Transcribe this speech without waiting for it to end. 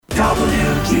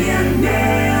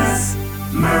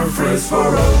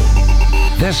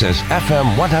This is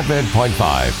FM 100.5,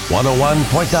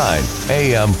 101.9,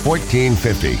 AM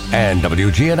 1450, and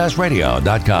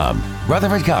WGNSradio.com.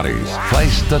 Rutherford County's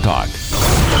place to talk.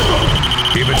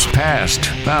 If it's passed,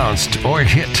 bounced, or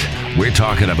hit, we're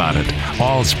talking about it.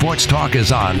 All sports talk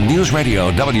is on News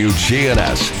Radio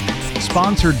WGNS.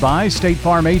 Sponsored by State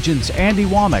Farm agents Andy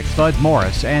Womack, Bud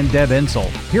Morris, and Deb Ensel.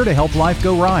 Here to help life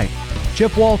go right.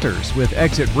 Chip Walters with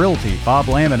Exit Realty, Bob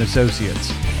Lamb and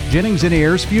Associates. Jennings and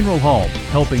Ayers Funeral Home,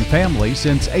 helping families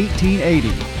since 1880.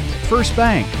 First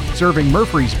Bank, serving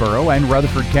Murfreesboro and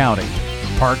Rutherford County.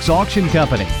 Parks Auction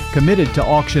Company, committed to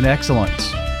auction excellence.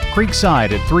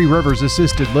 Creekside at Three Rivers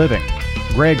Assisted Living.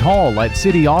 Greg Hall at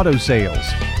City Auto Sales.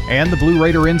 And the Blue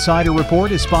Raider Insider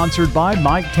Report is sponsored by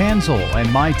Mike Tanzel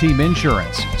and My Team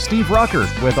Insurance, Steve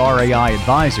Ruckert with RAI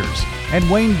Advisors,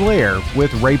 and Wayne Blair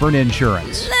with Rayburn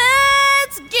Insurance.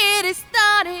 Let's get it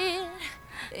started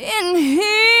in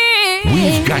here.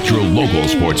 We've got your local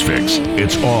sports fix.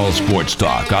 It's all sports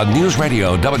talk on News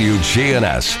Radio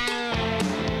WGNS.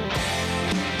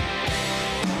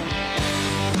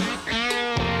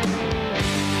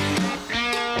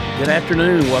 Good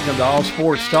afternoon. Welcome to All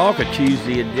Sports Talk, a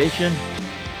Tuesday edition.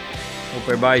 Hope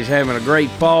everybody's having a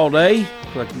great fall day.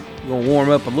 Looks like it's going to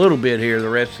warm up a little bit here the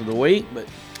rest of the week, but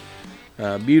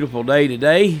beautiful day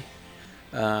today.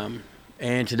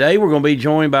 And today we're going to be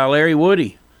joined by Larry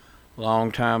Woody,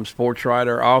 longtime sports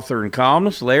writer, author, and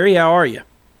columnist. Larry, how are you?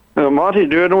 Monty,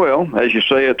 doing well. As you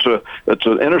say, it's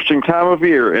an interesting time of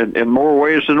year in more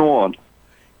ways than one.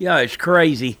 Yeah, it's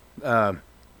crazy.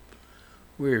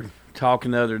 We're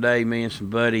talking the other day, me and some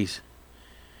buddies.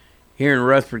 Here in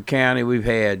Rutherford County, we've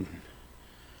had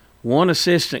one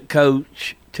assistant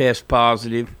coach test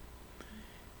positive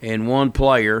and one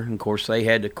player. And of course, they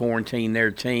had to quarantine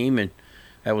their team, and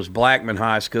that was Blackman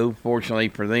High School. Fortunately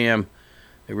for them,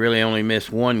 they really only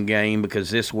missed one game because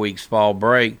this week's fall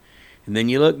break. And then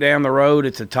you look down the road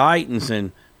at the Titans,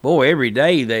 and boy, every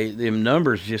day them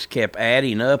numbers just kept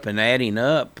adding up and adding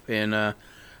up. And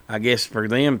I guess for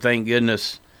them, thank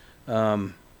goodness, they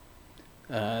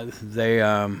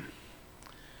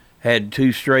had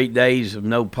 2 straight days of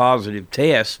no positive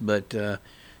tests, but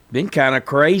been kind of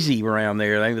crazy around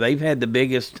there. They've had the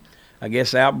biggest, I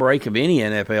guess, outbreak of any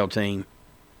NFL team.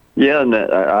 Yeah, and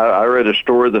I read a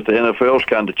story that the NFL's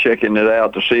kind of checking it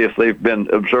out to see if they've been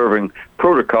observing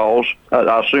protocols.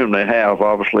 I assume they have,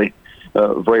 obviously.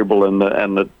 Vrabel and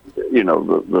the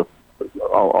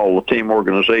all the team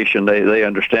organization, they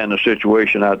understand the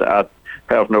situation. I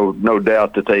have no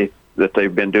doubt that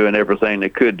they've been doing everything they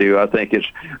could do. I think it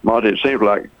seems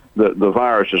like the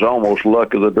virus is almost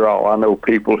luck of the draw. I know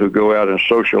people who go out and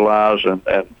socialize and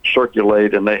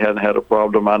circulate, and they hadn't had a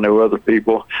problem. I know other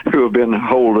people who have been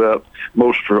holed up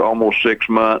most for almost 6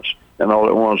 months, and all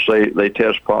at once they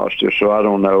test positive. So I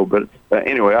don't know. But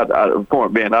anyway, the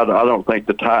point being, I don't think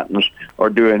the Titans are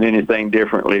doing anything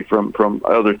differently from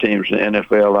other teams in the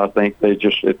NFL. I think they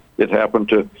just it happened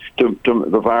to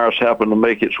the virus happened to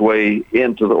make its way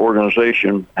into the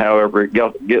organization. However, it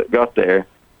got there,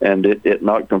 and it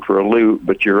knocked them for a loop.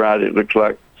 But you're right; it looks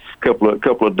like a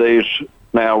couple of days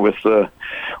now with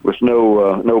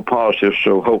no positives.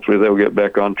 So hopefully they'll get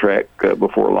back on track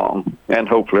before long, and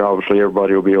hopefully, obviously,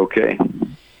 everybody will be okay.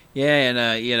 Yeah,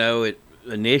 and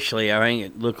initially I think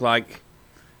it looked like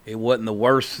it wasn't the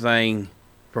worst thing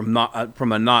from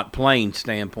a not playing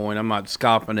standpoint. I'm not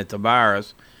scoffing at the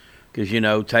virus because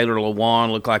Taylor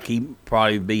Lewan looked like he'd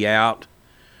probably be out,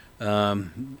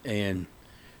 and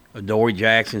Dory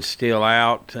Jackson's still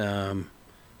out. A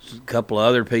couple of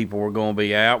other people were going to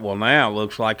be out. Well, now it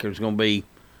looks like there's going to be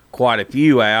quite a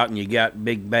few out, and you got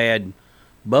big bad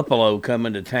Buffalo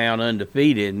coming to town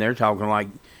undefeated, and they're talking like,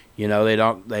 they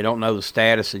don't know the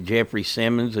status of Jeffrey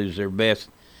Simmons, who's their best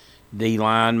D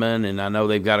lineman, and I know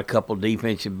they've got a couple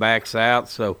defensive backs out,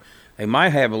 so they might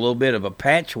have a little bit of a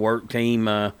patchwork team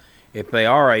if they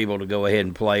are able to go ahead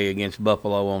and play against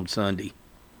Buffalo on Sunday.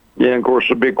 Yeah, and of course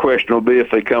the big question will be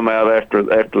if they come out after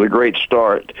the great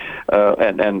start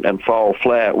and fall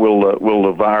flat. Will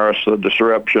the virus, the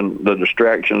disruption, the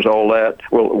distractions, all that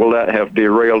will that have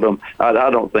derailed them? I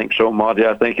don't think so, Monty.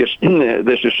 I think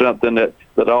this is something that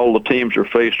all the teams are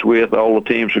faced with. All the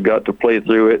teams have got to play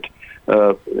through it.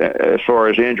 As far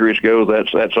as injuries go,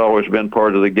 that's always been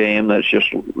part of the game. That's just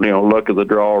luck of the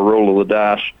draw, roll of the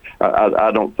dice.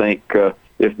 I don't think.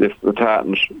 If the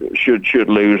Titans should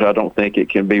lose, I don't think it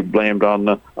can be blamed on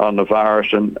the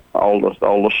virus and all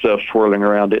the stuff swirling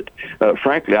around it.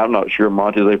 Frankly, I'm not sure,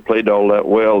 Monty. They've played all that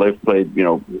well. They've played,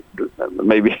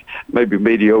 maybe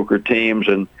mediocre teams,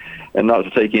 and not to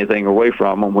take anything away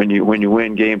from them. When you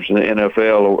win games in the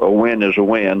NFL, a win is a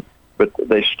win. but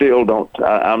they still don't.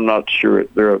 I'm not sure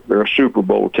they're a Super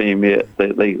Bowl team yet.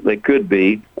 They could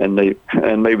be, and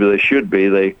maybe they should be.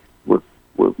 They were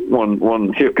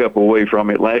one hiccup away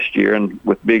from it last year, and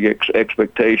with big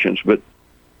expectations. But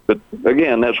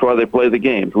again, that's why they play the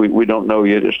games. We don't know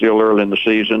yet. It's still early in the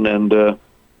season, and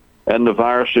the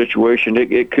virus situation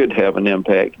it could have an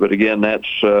impact. But again, that's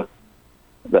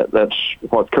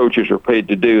what coaches are paid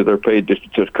to do. They're paid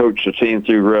to coach the team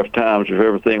through rough times. If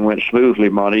everything went smoothly,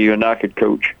 Monty, you and I could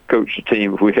coach the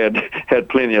team. If we had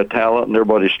plenty of talent and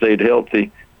everybody stayed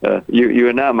healthy, you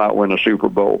and I might win a Super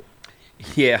Bowl.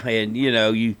 Yeah, and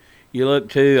you look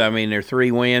too. I mean, their 3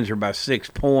 wins are by 6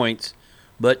 points,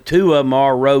 but 2 of them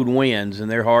are road wins, and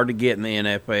they're hard to get in the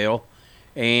NFL.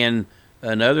 And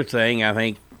another thing, I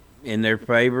think, in their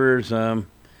favors,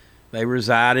 they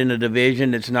reside in a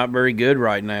division that's not very good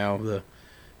right now.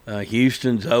 The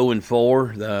Houston's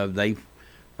 0-4. They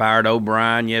fired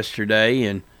O'Brien yesterday,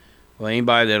 and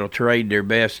anybody that'll trade their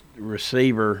best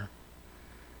receiver,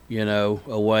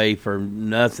 away for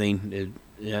nothing,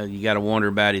 you got to wonder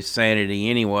about his sanity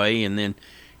anyway. And then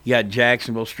you got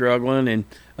Jacksonville struggling, and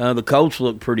the Colts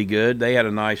look pretty good. They had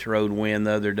a nice road win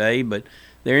the other day, but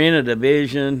they're in a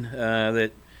division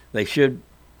that they should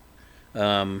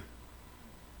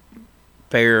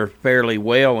fare fairly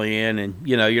well in, and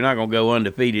you're not going to go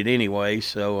undefeated anyway.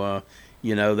 So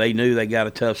they knew they got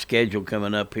a tough schedule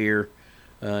coming up here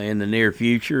in the near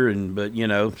future, but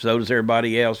so does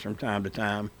everybody else from time to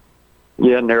time.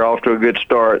 Yeah, and they're off to a good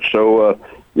start. So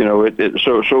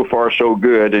so far so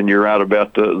good. And you're right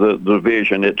about the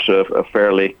division. It's a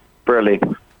fairly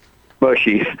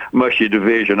mushy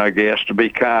division, I guess, to be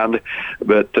kind.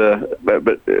 But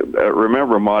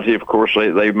remember, Monty, of course,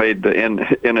 they made the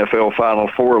NFL Final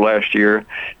Four last year,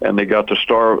 and they got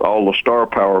all the star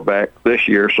power back this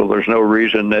year. So there's no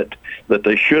reason that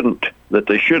they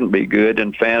shouldn't be good,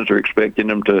 and fans are expecting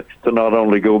them to not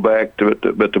only go back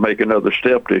but to make another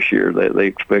step this year. They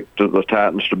expect the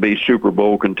Titans to be Super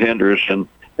Bowl contenders,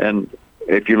 and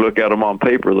if you look at them on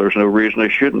paper, there's no reason they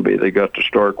shouldn't be. They got the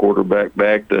star quarterback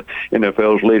back, the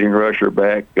NFL's leading rusher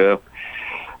back,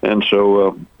 and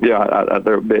so there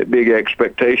are big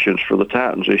expectations for the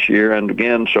Titans this year. And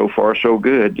again, so far so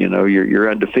good. You're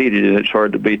undefeated, and it's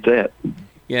hard to beat that.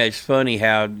 Yeah, it's funny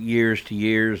how years to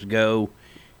years go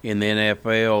in the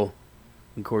NFL.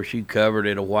 Of course, you covered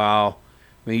it a while.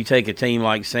 I mean, you take a team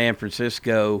like San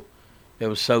Francisco that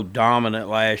was so dominant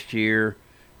last year.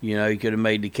 You could have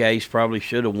made the case, probably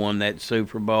should have won that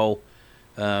Super Bowl.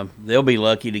 They'll be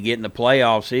lucky to get in the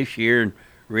playoffs this year, and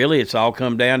really it's all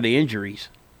come down to injuries.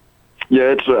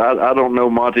 Yeah, it's I don't know,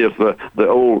 Monty, if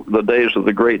the days of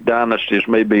the great dynasties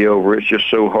may be over. It's just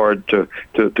so hard to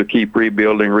keep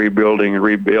rebuilding, or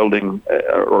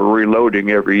reloading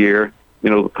every year.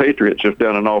 The Patriots have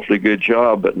done an awfully good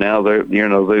job, but now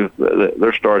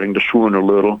they're starting to swoon a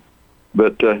little.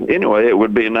 But anyway, it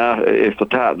would be nice if the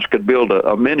Titans could build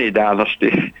a mini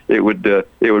dynasty. It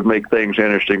would make things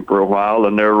interesting for a while,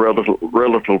 and they're a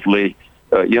relatively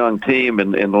young team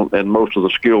in most of the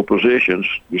skill positions.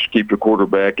 Just keep the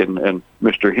quarterback and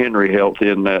Mr. Henry healthy,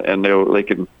 and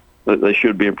they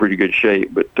should be in pretty good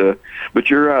shape. But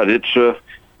you're right. It's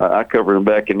I covered them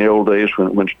back in the old days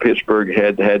when Pittsburgh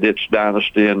had its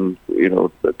dynasty, and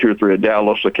 2 or 3 at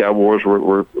Dallas. The Cowboys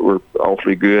were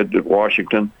awfully good at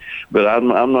Washington, but I'm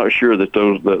not sure that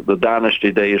the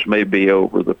dynasty days may be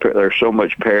over. There's so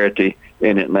much parity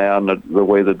in it now, and the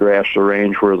way the draft's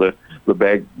arranged, where the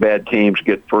bad teams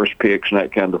get first picks and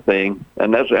that kind of thing,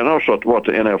 and also what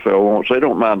the NFL wants. They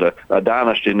don't mind a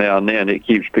dynasty now and then. It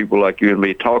keeps people like you and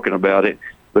me talking about it.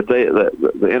 But the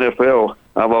NFL,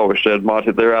 I've always said,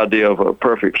 Monty, their idea of a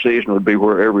perfect season would be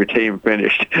where every team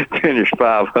finished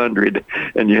 500,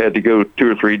 and you had to go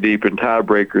 2 or 3 deep in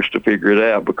tiebreakers to figure it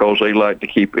out, because they like to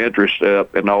keep interest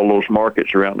up in all those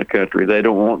markets around the country. They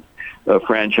don't want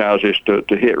franchises to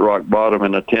hit rock bottom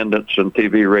in attendance and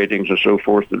TV ratings and so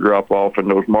forth to drop off in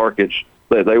those markets.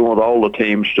 They want all the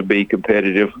teams to be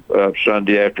competitive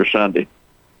Sunday after Sunday.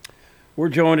 We're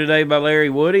joined today by Larry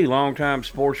Woody, longtime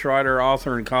sports writer,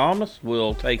 author, and columnist.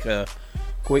 We'll take a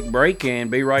quick break and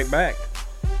be right back.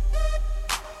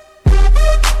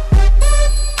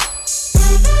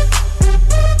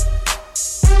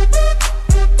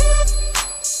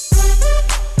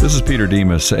 This is Peter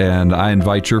Demas, and I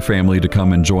invite your family to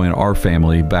come and join our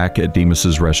family back at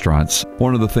Demas's Restaurants.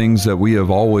 One of the things that we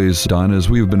have always done is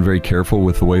we've been very careful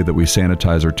with the way that we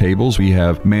sanitize our tables. We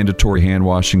have mandatory hand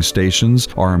washing stations.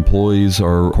 Our employees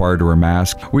are required to wear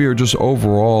masks. We are just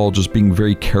overall just being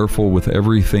very careful with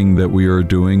everything that we are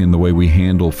doing and the way we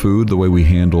handle food, the way we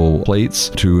handle plates,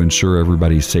 to ensure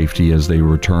everybody's safety as they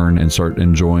return and start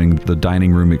enjoying the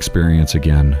dining room experience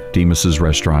again. Demas's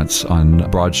Restaurants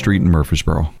on Broad Street in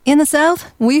Murfreesboro. In the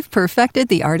South, we've perfected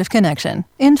the art of connection.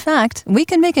 In fact, we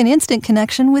can make an instant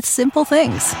connection with simple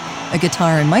things. A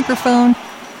guitar and microphone,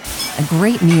 a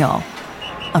great meal,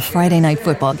 a Friday night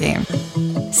football game.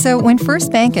 So when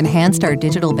First Bank enhanced our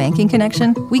digital banking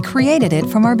connection, we created it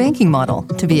from our banking model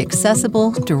to be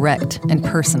accessible, direct, and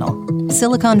personal.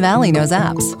 Silicon Valley knows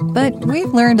apps, but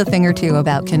we've learned a thing or two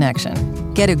about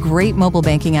connection. Get a great mobile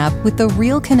banking app with the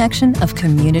real connection of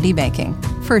community banking.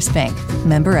 First Bank,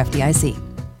 member FDIC.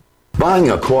 Buying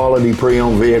a quality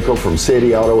pre-owned vehicle from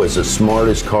City Auto is the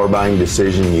smartest car buying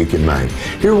decision you can make.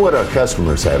 Hear what our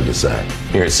customers have to say.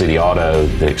 Here at City Auto,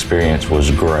 the experience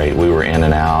was great. We were in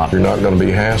and out. You're not going to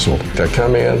be hassled. They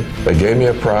come in, they gave me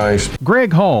a price.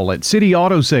 Greg Hall at City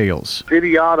Auto Sales.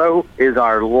 City Auto is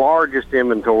our largest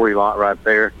inventory lot right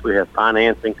there. We have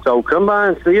financing. So come by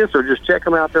and see us or just check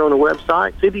them out there on the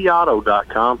website,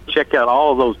 cityauto.com. Check out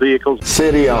all of those vehicles.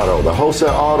 City Auto, the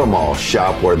wholesale auto mall.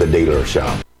 Shop where the dealers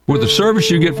shop. With the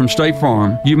service you get from State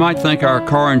Farm, you might think our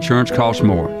car insurance costs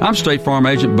more. I'm State Farm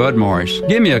Agent Bud Morris.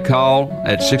 Give me a call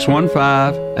at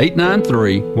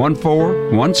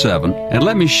 615-893-1417 and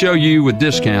let me show you with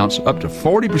discounts up to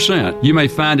 40%. You may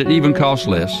find it even costs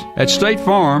less. At State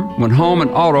Farm, when home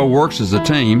and auto works as a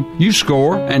team, you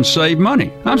score and save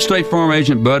money. I'm State Farm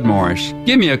Agent Bud Morris.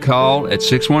 Give me a call at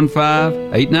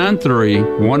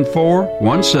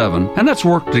 615-893-1417 and let's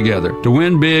work together to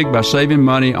win big by saving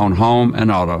money on home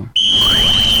and auto.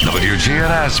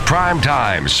 WGNS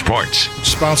Primetime Sports.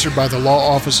 Sponsored by the law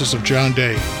offices of John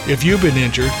Day. If you've been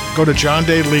injured, go to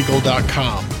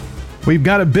johndaylegal.com. We've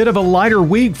got a bit of a lighter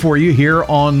week for you here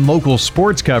on local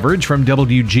sports coverage from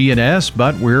WGNS,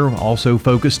 but we're also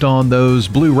focused on those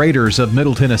Blue Raiders of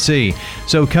Middle Tennessee.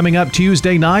 So coming up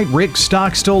Tuesday night, Rick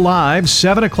Stockstill Live,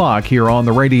 7 o'clock here on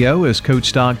the radio as Coach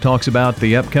Stock talks about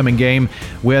the upcoming game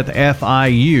with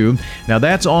FIU. Now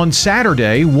that's on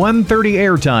Saturday, 1:30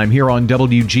 airtime here on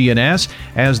WGNS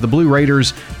as the Blue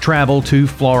Raiders travel to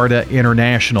Florida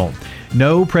International.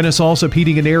 No Prentice Allsup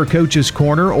Heating and Air Coaches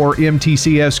Corner or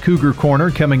MTCS Cougar Corner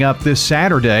coming up this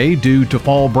Saturday due to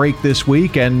fall break this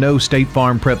week, and no State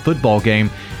Farm Prep football game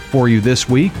for you this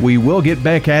week. We will get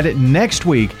back at it next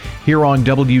week here on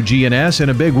WGNS in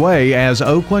a big way as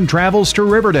Oakland travels to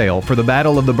Riverdale for the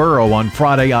Battle of the Borough on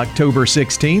Friday, October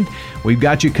 16th. We've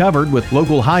got you covered with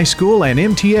local high school and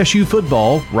MTSU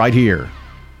football right here.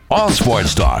 All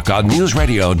sports talk on News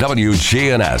Radio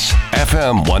WGNS,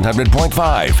 FM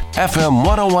 100.5, FM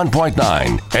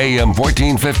 101.9, AM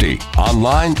 1450,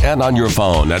 online and on your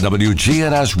phone at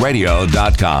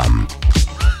WGNSradio.com.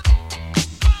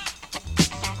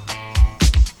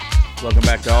 Welcome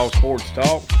back to All Sports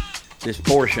Talk. This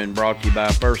portion brought to you by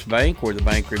First Bank, where the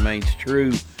bank remains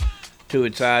true to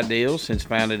its ideals since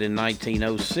founded in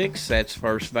 1906. That's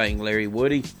First Bank. Larry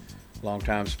Woody,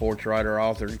 longtime sports writer,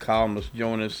 author, and columnist,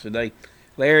 join us today.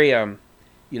 Larry,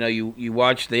 you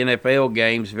watch the NFL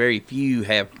games. Very few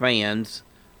have fans.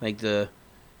 I think the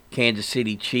Kansas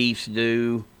City Chiefs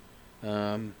do.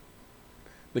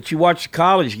 But you watch the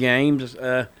college games.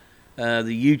 The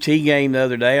UT game the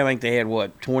other day, I think they had,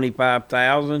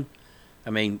 25,000? I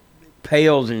mean,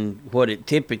 pales in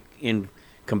in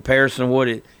comparison to what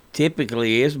it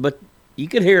typically is. But you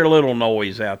could hear a little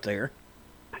noise out there.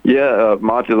 Yeah,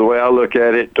 Monty, the way I look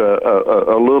at it,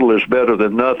 a little is better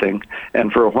than nothing.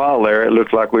 And for a while there, it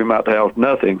looked like we might have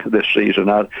nothing this season.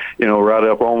 Right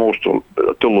up almost till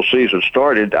the season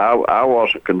started, I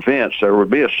wasn't convinced there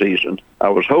would be a season. I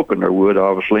was hoping there would,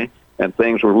 obviously, and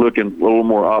things were looking a little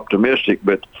more optimistic.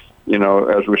 But,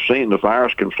 as we've seen, the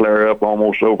virus can flare up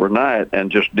almost overnight and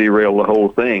just derail the whole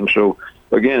thing. So,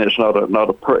 again, it's not going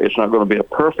to be a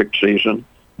perfect season,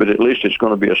 but at least it's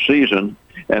going to be a season.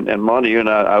 And Monty, you and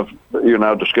I have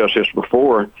discussed this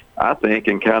before. I think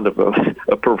in kind of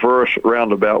a perverse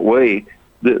roundabout way,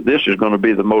 this is going to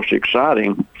be the most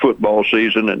exciting football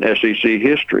season in SEC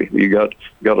history. You got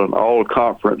an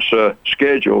all-conference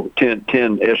schedule, 10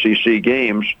 SEC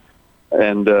games,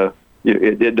 and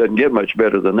it doesn't get much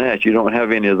better than that. You don't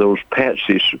have any of those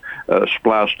patsies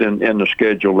spliced in the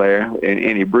schedule there, and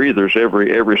any breathers.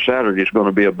 Every Saturday is going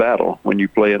to be a battle when you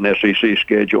play an SEC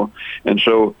schedule, and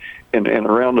so. In a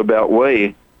roundabout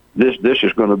way, this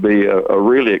is going to be a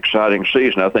really exciting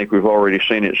season. I think we've already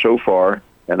seen it so far,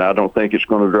 and I don't think it's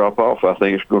going to drop off. I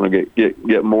think it's going to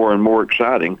get more and more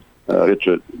exciting.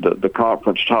 The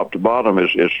conference top to bottom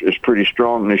is pretty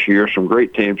strong this year. Some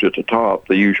great teams at the top,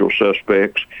 the usual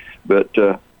suspects. But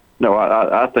no,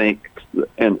 I think,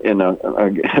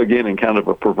 again, in kind of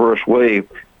a perverse way,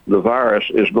 the virus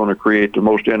is going to create the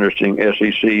most interesting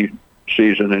SEC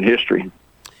season in history.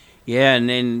 Yeah, and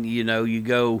then, you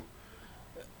go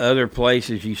other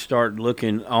places, you start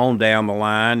looking on down the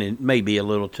line, and maybe a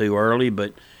little too early,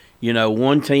 but,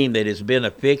 one team that has been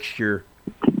a fixture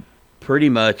pretty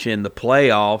much in the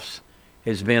playoffs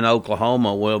has been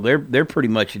Oklahoma. Well, they're pretty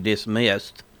much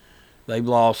dismissed. They've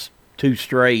lost 2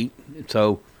 straight,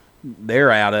 so they're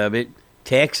out of it.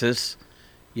 Texas,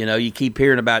 you keep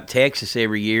hearing about Texas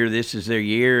every year. This is their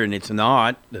year, and it's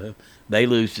not. They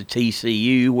lose to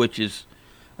TCU, which is,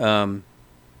 I'm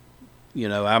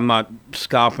not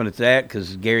scoffing at that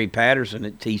because Gary Patterson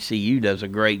at TCU does a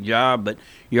great job. But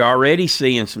you're already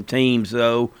seeing some teams,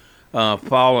 though,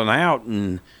 falling out,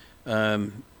 and I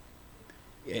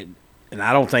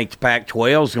don't think the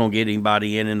Pac-12 is going to get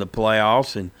anybody in the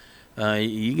playoffs. And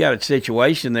you got a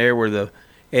situation there where the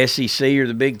SEC or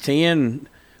the Big Ten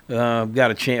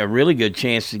got a really good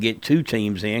chance to get 2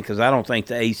 teams in, because I don't think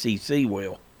the ACC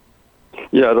will.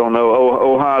 Yeah, I don't know.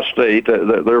 Ohio State,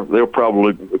 they'll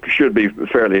probably should be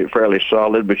fairly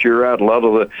solid, but you're right. A lot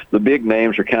of the big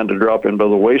names are kind of dropping by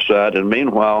the wayside. And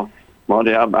meanwhile,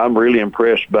 Monty, I'm really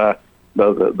impressed by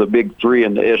the big 3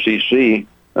 in the SEC.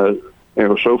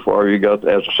 So far you got,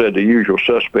 as I said, the usual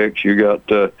suspects. You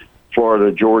got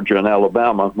Florida, Georgia, and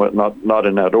Alabama, but not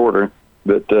in that order.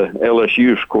 But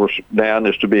LSU, of course, down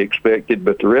is to be expected.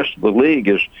 But the rest of the league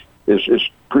is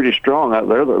pretty strong out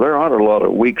there. There aren't a lot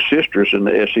of weak sisters in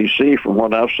the SEC from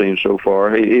what I've seen so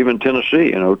far. Even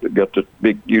Tennessee, got the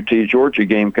big UT Georgia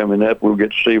game coming up. We'll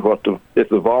get to see if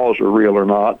the Vols are real or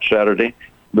not Saturday.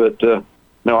 But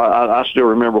no, I still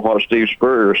remember what Steve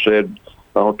Spurrier said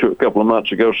a couple of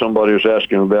months ago. Somebody was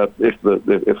asking about if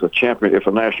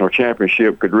a national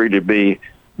championship could really be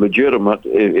legitimate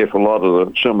if a lot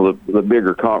of some of the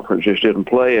bigger conferences didn't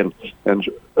play, and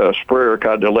Spurrier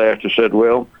kind of laughed and said,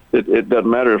 "Well, it doesn't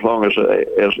matter as long as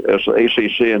the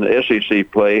ACC and the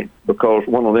SEC play, because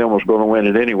one of them was going to win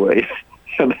it anyway."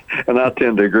 And I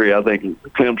tend to agree. I think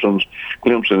Clemson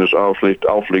is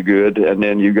awfully good, and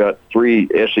then you got 3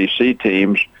 SEC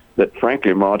teams that,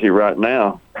 frankly, Monty, right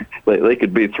now they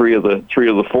could be 3 of the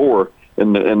 4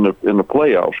 in the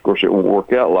playoffs. Of course, it won't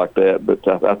work out like that, but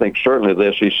I think certainly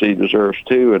the SEC deserves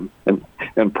 2,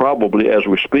 and probably as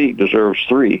we speak deserves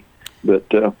 3. But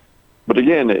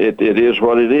again, it is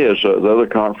what it is. The other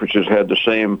conferences had the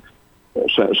same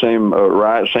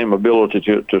ability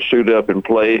to suit up and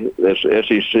play as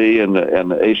SEC and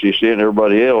the ACC and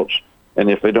everybody else.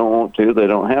 And if they don't want to, they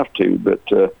don't have to. But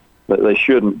they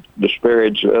shouldn't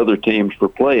disparage the other teams for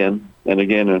playing. And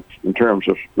again, in terms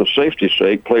of the safety's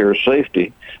sake, player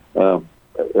safety,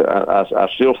 I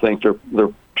still think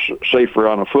they're safer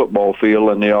on a football field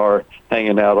than they are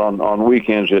hanging out on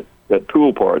weekends at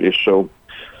pool parties. So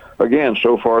again,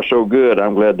 so far so good.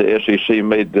 I'm glad the SEC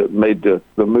made the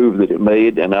move that it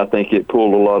made, and I think it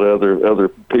pulled a lot of other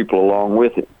people along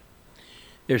with it.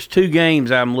 There's 2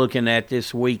 games I'm looking at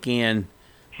this weekend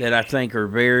that I think are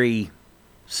very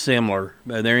similar.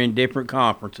 They're in different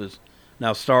conferences. And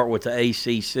I'll start with the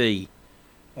ACC.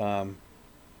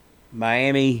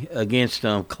 Miami against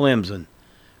Clemson.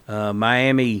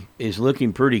 Miami is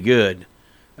looking pretty good.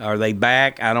 Are they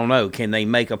back? I don't know. Can they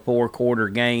make a 4-quarter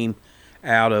game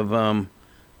out of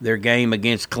their game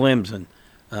against Clemson?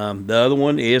 The other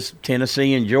one is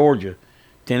Tennessee and Georgia.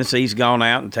 Tennessee's gone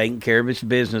out and taken care of its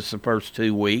business the first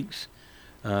 2 weeks.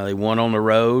 They won on the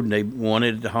road, and they won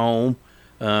it at home.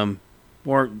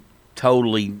 Weren't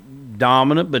totally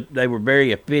dominant, but they were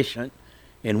very efficient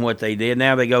in what they did.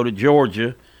 Now they go to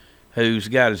Georgia, who's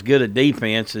got as good a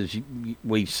defense as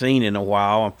we've seen in a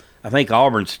while. I think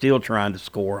Auburn's still trying to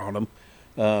score on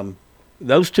them.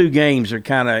 Those 2 games are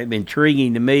kind of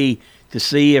intriguing to me to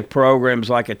see if programs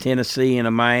like a Tennessee and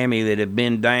a Miami that have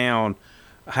been down,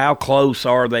 how close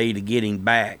are they to getting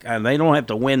back? They don't have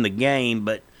to win the game,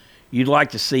 but you'd like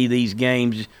to see these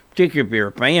games, particularly if you're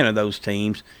a fan of those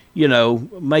teams,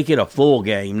 make it a full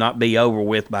game, not be over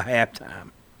with by halftime.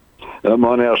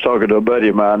 Monty, I was talking to a buddy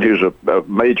of mine who's a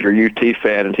major UT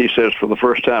fan, and he says for the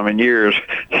first time in years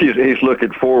he's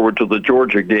looking forward to the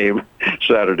Georgia game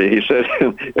Saturday. He said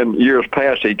in years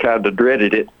past he kind of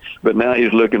dreaded it, but now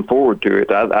he's looking forward to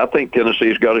it. I think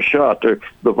Tennessee's got a shot. The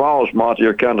Vols, Monty,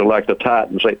 are kind of like the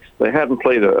Titans. They hadn't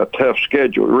played a tough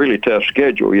schedule, really tough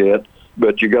schedule yet,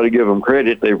 but you got to give them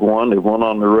credit. They've won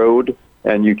on the road,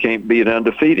 and you can't beat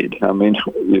undefeated. I mean,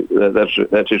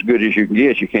 that's as good as you can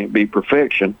get. You can't beat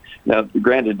perfection. Now,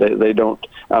 granted, they don't.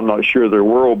 I'm not sure they're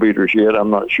world beaters yet. I'm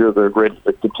not sure they're ready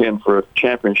to contend for a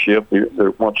championship.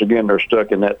 Once again, they're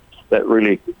stuck in that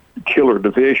really killer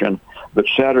division. But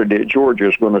Saturday at Georgia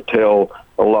is going to tell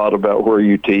a lot about where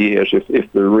UT is,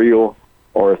 if they're real,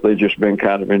 or if they've just been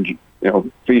kind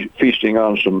of feasting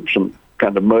on some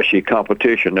kind of mushy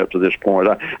competition up to this point.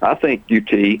 I think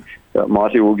UT,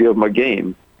 Monty, will give them a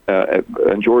game.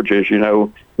 And Georgia, as you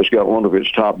know, has got one of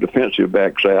its top defensive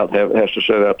backs out, has to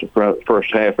set out the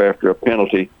first half after a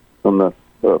penalty from a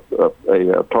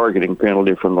targeting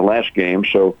penalty from the last game.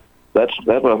 So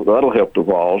that'll help the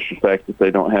Vols, the fact that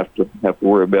they don't have to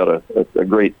worry about a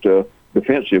great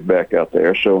defensive back out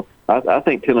there. So I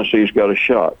think Tennessee's got a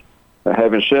shot.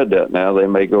 Having said that, now they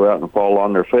may go out and fall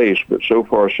on their face, but so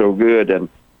far so good. And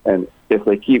if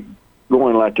they keep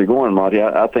going like they're going, Monty,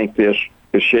 I think this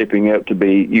is shaping up to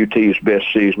be UT's best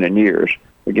season in years.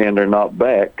 Again, they're not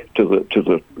back to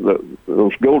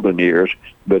those golden years,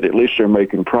 but at least they're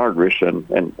making progress,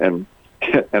 and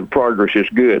progress is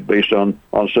good based on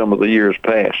some of the years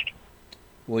past.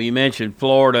 Well, you mentioned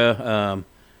Florida.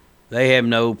 They have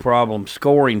no problem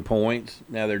scoring points.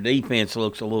 Now their defense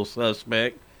looks a little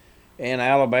suspect. And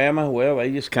Alabama, well,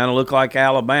 they just kind of look like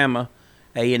Alabama.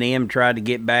 A&M tried to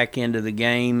get back into the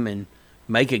game and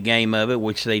make a game of it,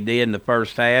 which they did in the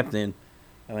first half. Then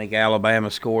I think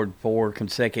Alabama scored 4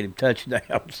 consecutive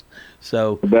touchdowns.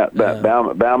 So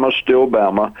Bama's still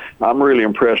Bama. I'm really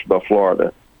impressed by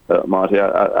Florida, Monty.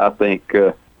 I think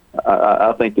the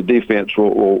defense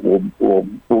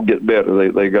will get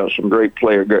better. They got some great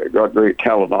players, got great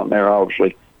talent on there,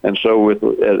 obviously. And so,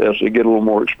 as they get a little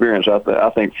more experience,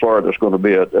 I think Florida's going to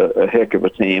be a heck of a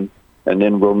team. And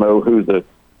then we'll know who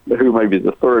maybe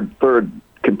the third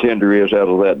contender is out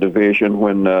of that division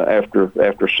when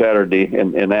after Saturday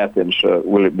in Athens.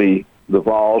 Will it be the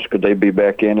Vols? Could they be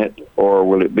back in it, or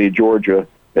will it be Georgia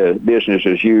business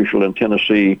as usual, and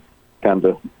Tennessee kind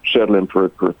of settling for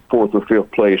 4th or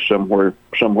 5th place somewhere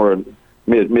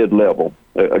mid-level?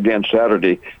 Again,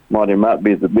 Saturday, Monty, might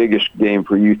be the biggest game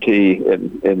for UT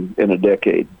in a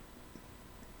decade.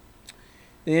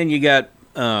 Then you got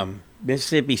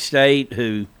Mississippi State,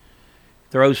 who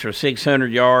throws for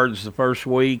 600 yards the first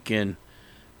week and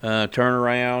turn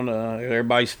around.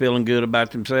 Everybody's feeling good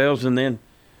about themselves. And then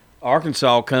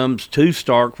Arkansas comes to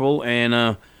Starkville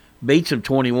and beats them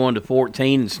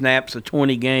 21-14 and snaps a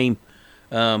 20-game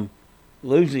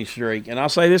losing streak. And I'll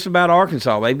say this about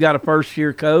Arkansas. They've got a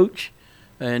first-year coach.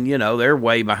 And, they're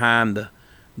way behind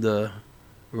the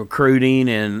recruiting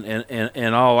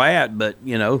and all that. But,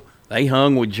 they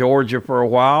hung with Georgia for a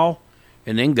while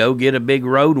and then go get a big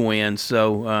road win.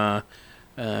 So I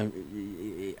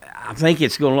think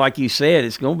it's going to, like you said,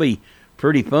 it's going to be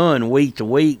pretty fun week to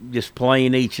week just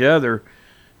playing each other,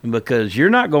 because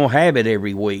you're not going to have it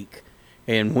every week.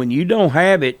 And when you don't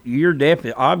have it,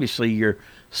 obviously you're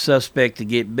suspect to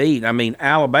get beat. I mean,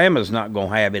 Alabama's not going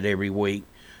to have it every week.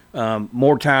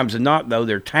 More times than not, though,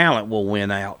 their talent will win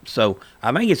out. So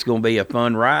I think it's going to be a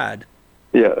fun ride.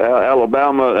 Yeah,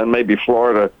 Alabama and maybe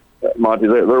Florida, Monty,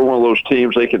 they're one of those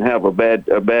teams. They can have a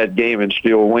bad game and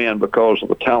still win because of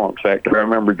the talent factor. I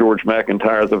remember George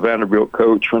McIntyre, the Vanderbilt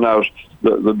coach, when I was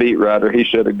the beat writer, he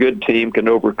said a good team can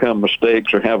overcome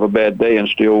mistakes or have a bad day and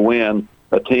still win.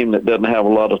 A team that doesn't have a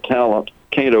lot of talent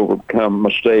can't overcome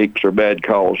mistakes or bad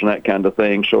calls and that kind of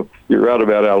thing. So you're right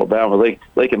about Alabama.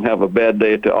 They can have a bad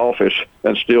day at the office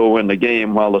and still win the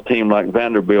game, while a team like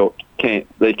Vanderbilt can't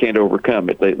overcome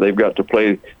it. They've got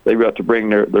to bring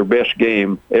their best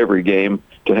game every game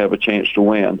to have a chance to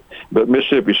win. But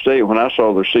Mississippi State, when I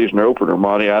saw their season opener,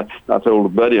 Monty, I told a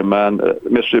buddy of mine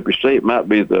Mississippi State might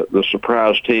be the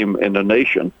surprise team in the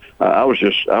nation. I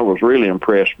was really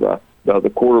impressed by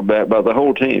the quarterback, by the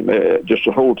whole team. Just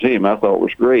the whole team I thought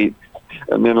was great.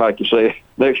 And then, like you say,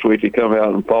 next week they come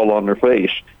out and fall on their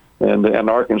face. And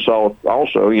Arkansas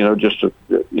also, just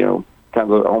kind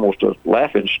of almost a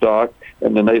laughing stock.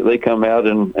 And then they come out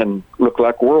and look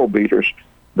like world beaters.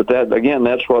 But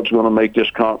that's what's going to make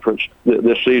this conference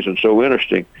this season so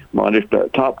interesting. Monty,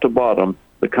 top to bottom,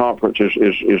 the conference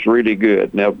is really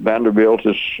good. Now Vanderbilt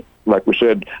is, like we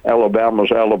said,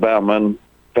 Alabama's Alabama, and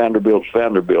Vanderbilt's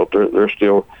Vanderbilt. They're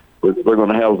going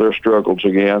to have their struggles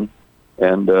again,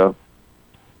 and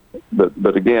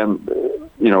but again,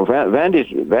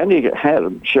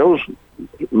 Vandy shows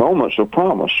moments of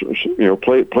promise.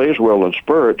 Plays well in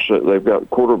spurts. They've got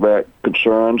quarterback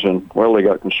concerns, and they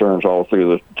got concerns all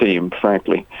through the team,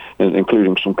 frankly,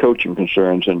 including some coaching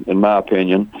concerns, in my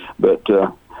opinion. But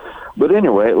but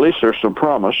anyway, at least there's some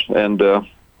promise, and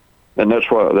that's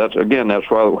why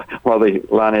they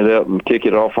line it up and kick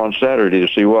it off on Saturday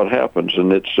to see what happens.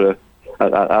 And it's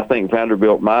I think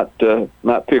Vanderbilt might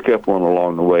pick up one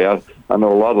along the way. I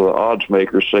know a lot of the odds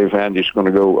makers say Vandy's going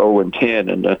to go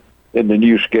 0-10 in the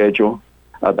new schedule.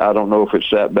 I don't know if it's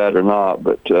that bad or not,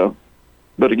 but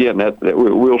again, that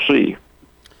we'll see.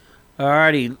 All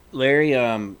righty, Larry.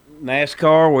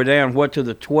 NASCAR, we're down to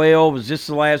the 12. Is this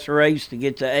the last race to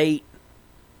get to 8?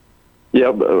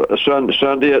 Yeah,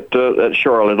 Sunday at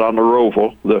Charlotte on the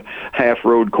Roval, the half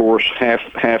road course, half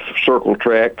circle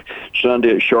track.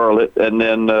 Sunday at Charlotte, and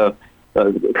then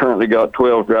currently got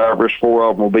 12 drivers. 4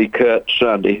 of them will be cut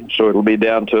Sunday, so it'll be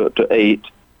down to 8.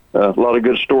 A lot of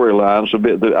good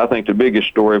storylines. I think the biggest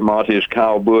story, Monty, is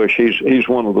Kyle Busch. He's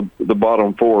one of the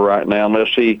bottom 4 right now.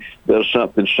 Unless he does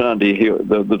something Sunday,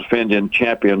 the defending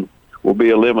champion will be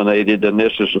eliminated. And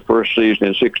this is the first season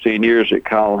in 16 years that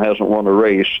Kyle hasn't won a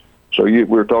race. So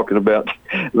we're talking about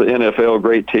the NFL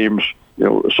great teams,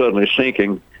 suddenly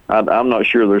sinking. I'm not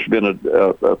sure there's been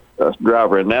a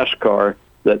driver in NASCAR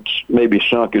that's maybe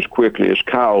sunk as quickly as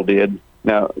Kyle did.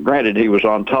 Now, granted, he was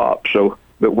on top,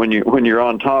 but when you're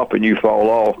on top and you fall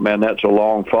off, man, that's a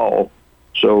long fall.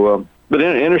 So, but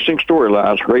interesting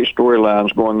storylines, great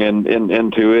storylines going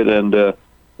into it, and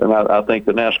I think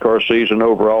the NASCAR season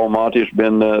overall, Monty, has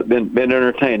been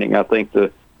entertaining. I think the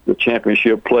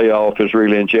championship playoff has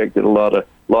really injected a lot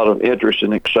of interest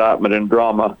and excitement and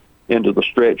drama into the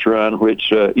stretch run,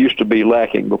 which used to be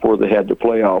lacking before they had the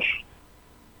playoffs.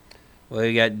 Well,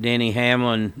 you got Denny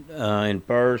Hamlin in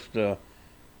first,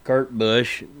 Kurt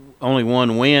Busch only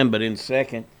 1 win, but in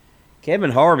second.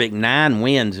 Kevin Harvick 9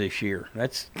 wins this year.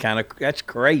 That's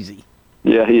crazy.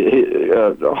 Yeah,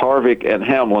 Harvick and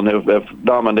Hamlin have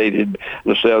dominated.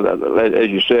 As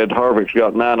you said, Harvick's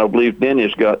got 9. I believe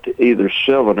Denny's got either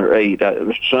 7 or 8.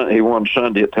 He won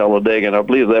Sunday at Talladega, and I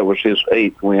believe that was his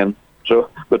 8th win.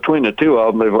 So between the two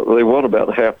of them, they won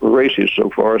about half the races so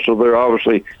far. So they're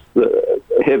obviously the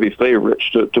heavy favorites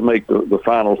to make the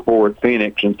Final Four at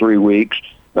Phoenix in 3 weeks.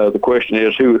 The question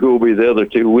is who will be the other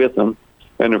 2 with them,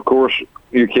 and of course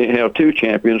you can't have 2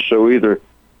 champions. So either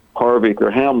Harvick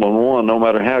or Hamlin won, no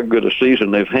matter how good a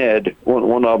season they've had,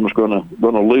 one of them's going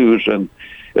to lose. And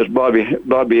as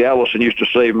Bobby Allison used to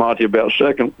say, Monty, about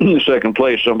second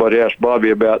place, somebody asked Bobby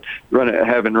about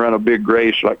having run a big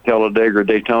race like Talladega or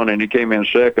Daytona, and he came in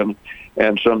second.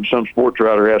 And some sports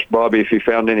writer asked Bobby if he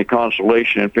found any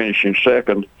consolation in finishing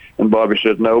second, and Bobby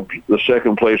said, nope, the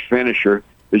second place finisher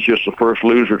is just the first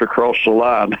loser to cross the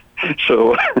line.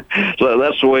 So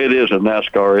that's the way it is in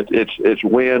NASCAR. It's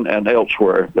win and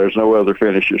elsewhere. There's no other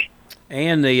finishes.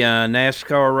 And the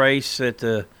NASCAR race at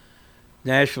the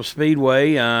Nashville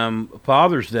Speedway,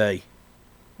 Father's Day.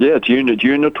 Yeah, it's June the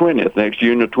 20th. Next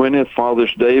June the 20th,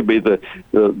 Father's Day, be the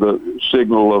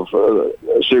signal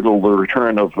the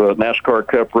return of NASCAR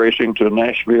Cup racing to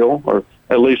Nashville, or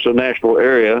at least the Nashville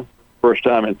area, first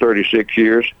time in 36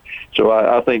 years. So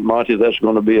I think, Monty, that's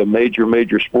going to be a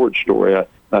major sports story.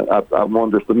 I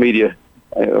wonder if the media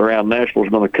around Nashville is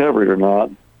going to cover it or not.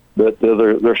 But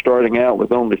they're starting out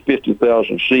with only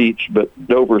 50,000 seats, but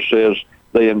Dover says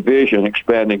they envision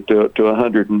expanding to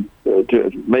 100,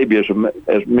 to maybe as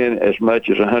much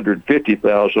as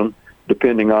 150,000,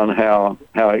 depending on how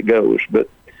it goes. But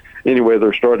anyway,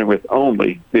 they're starting with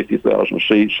only 50,000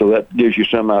 seats, so that gives you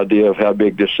some idea of how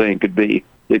big this thing could be.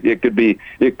 It could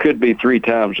be 3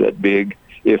 times that big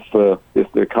if the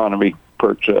economy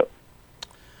perks up.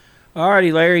 All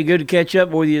righty, Larry, good to catch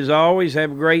up with you as always.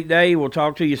 Have a great day. We'll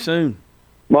talk to you soon.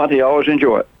 Monty, always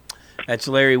enjoy it. That's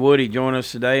Larry Woody joining us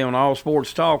today on All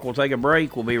Sports Talk. We'll take a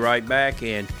break. We'll be right back,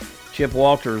 and Chip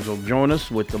Walters will join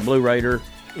us with the Blue Raider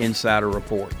Insider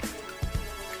Report.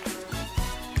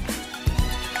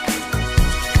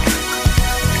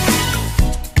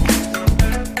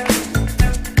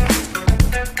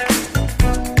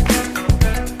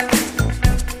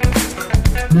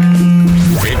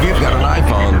 If you've got an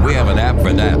iPhone, we have an app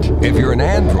for that. If you're an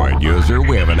Android user,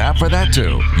 we have an app for that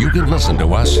too. You can listen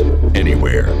to us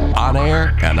anywhere, on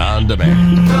air and on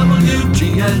demand.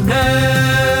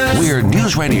 WGNS. We're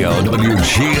News Radio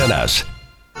WGNS.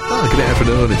 Well, good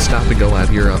afternoon. It's stop and go out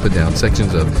here up and down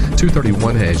sections of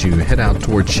 231 as you head out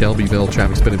towards Shelbyville.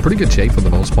 Traffic's been in pretty good shape for the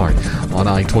most part on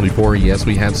I-24. Yes,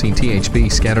 we have seen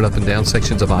THB scattered up and down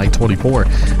sections of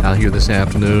I-24 out here this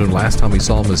afternoon. Last time we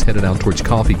saw them was headed out towards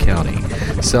Coffee County.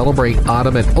 Celebrate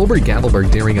autumn at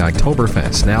Ober-Gatlinburg during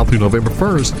Oktoberfest. Now through November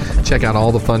 1st. Check out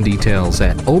all the fun details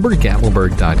at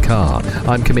obergatlinburg.com.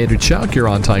 I'm Commander Chuck. You're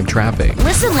on time traffic.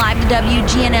 Listen live to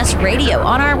WGNS Radio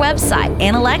on our website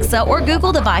and Alexa or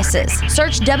Google device devices.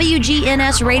 Search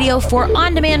WGNS Radio for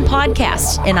on-demand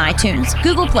podcasts in iTunes,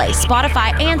 Google Play,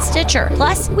 Spotify, and Stitcher.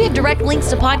 Plus, we have direct links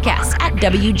to podcasts at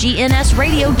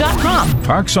WGNSradio.com.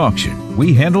 Parks Auction.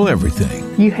 We handle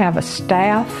everything. You have a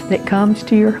staff that comes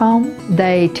to your home.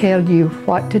 They tell you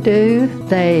what to do.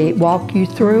 They walk you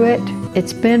through it.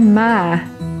 It's been my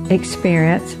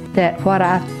experience that what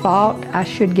I thought I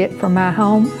should get for my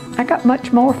home, I got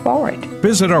much more for it.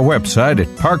 Visit our website at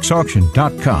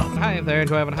parksauction.com. Hi there,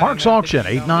 Parks Auction,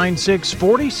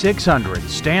 896-4600.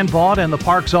 Stan Vaught and the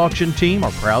Parks Auction team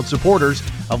are proud supporters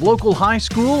of local high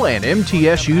school and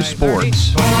MTSU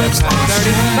sports.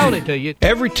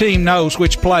 Every team knows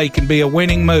which play can be a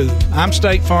winning move. I'm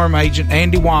State Farm Agent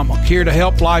Andy Womack, here to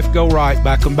help life go right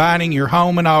by combining your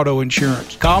home and auto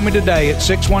insurance. Call me today at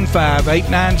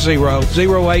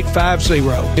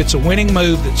 615-890-0850. It's a winning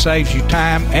move that saves you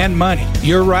time and money.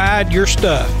 Your ride, your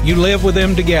stuff. You live with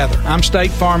them together. I'm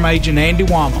State Farm Agent Andy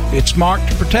Womack. It's smart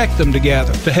to protect them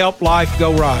together to help life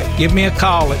go right. Give me a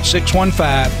call at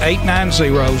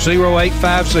 615-890-0850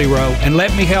 and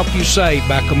let me help you save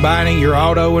by combining your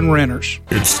auto and renters.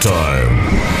 It's time.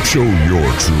 Show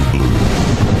your true blue.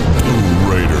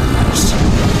 Blue Raiders.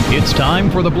 It's time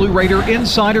for the Blue Raider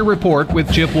Insider Report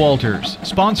with Chip Walters,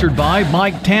 sponsored by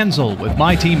Mike Tanzel with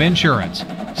My Team Insurance,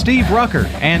 Steve Rucker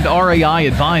and RAI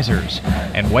Advisors,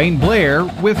 and Wayne Blair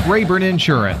with Rayburn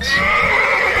Insurance.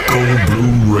 Go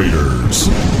Blue Raiders.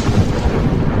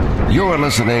 You're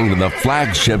listening to the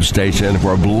flagship station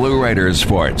for Blue Raiders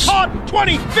sports. Hot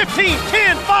 20, 15,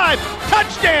 10, 5,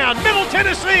 touchdown, Middle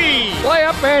Tennessee. Play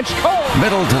up, bench, Cole.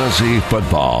 Middle Tennessee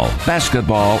football,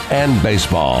 basketball, and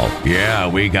baseball. Yeah,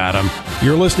 we got them.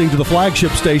 You're listening to the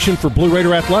flagship station for Blue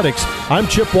Raider Athletics. I'm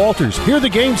Chip Walters. Hear the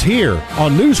games here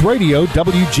on News Radio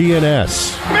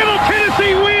WGNS. Middle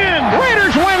Tennessee win.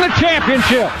 Raiders win the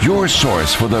championship. Your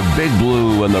source for the Big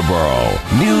Blue and the Borough.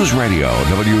 News Radio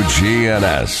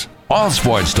WGNS. All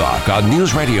sports talk on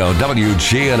News Radio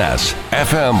WGNS,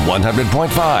 FM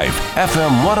 100.5,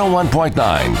 FM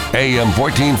 101.9, AM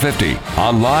 1450,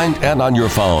 online and on your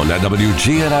phone at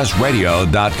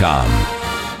WGNSradio.com.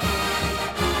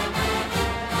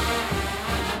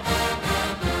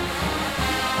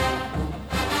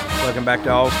 Welcome back to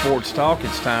All Sports Talk.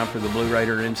 It's time for the Blue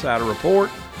Raider Insider Report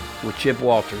with Chip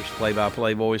Walters,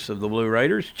 play-by-play voice of the Blue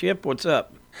Raiders. Chip, what's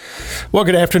up? Well,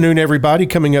 good afternoon, everybody.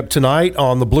 Coming up tonight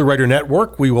on the Blue Raider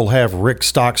Network, we will have Rick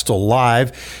Stockstill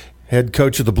live. Head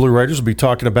coach of the Blue Raiders will be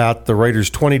talking about the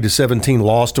Raiders' 20-17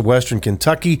 loss to Western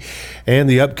Kentucky and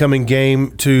the upcoming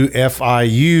game to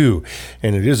FIU.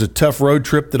 And it is a tough road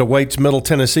trip that awaits Middle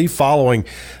Tennessee following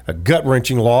a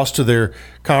gut-wrenching loss to their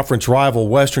conference rival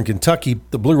Western Kentucky.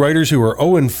 The Blue Raiders, who are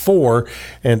 0-4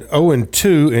 and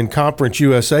 0-2 in Conference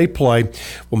USA play,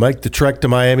 will make the trek to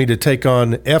Miami to take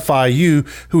on FIU,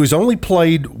 who has only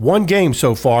played one game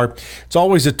so far. It's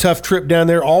always a tough trip down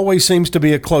there, always seems to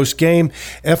be a close game.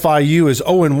 FIU is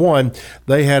 0-1.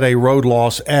 They had a road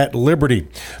loss at Liberty.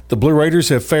 The Blue Raiders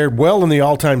have fared well in the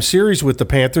all-time series with the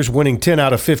Panthers, winning 10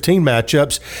 out of 15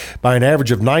 matchups by an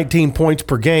average of 19 points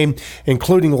per game,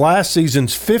 including last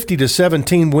season's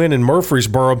 50-17 win in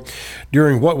Murfreesboro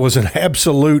during what was an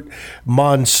absolute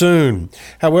monsoon.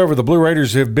 However, the Blue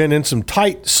Raiders have been in some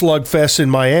tight slugfests in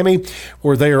Miami,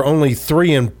 where they are only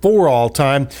 3-4 all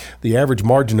time. The average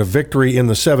margin of victory in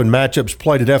the 7 matchups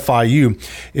played at FIU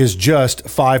is just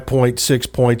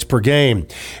 5.6 points per game.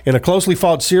 In a closely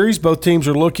fought series, both teams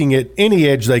are looking at any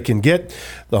edge they can get.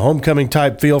 The homecoming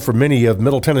type feel for many of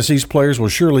Middle Tennessee's players will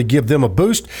surely give them a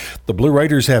boost. The Blue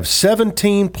Raiders have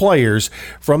 17 players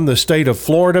from the state of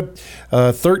Florida,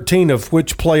 13 of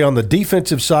which play on the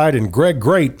defensive side, and Greg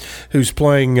Great, who's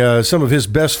playing some of his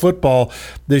best football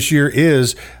this year,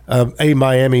 is a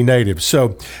Miami native.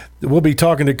 So we'll be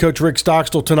talking to Coach Rick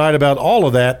Stockstill tonight about all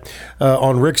of that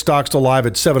on Rick Stockstill Live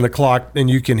at 7 o'clock, and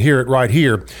you can hear it right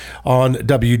here on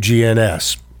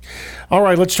WGNS. All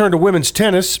right, let's turn to women's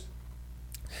tennis.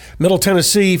 Middle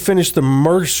Tennessee finished the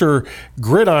Mercer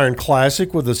Gridiron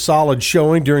Classic with a solid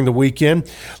showing during the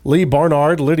weekend. Lee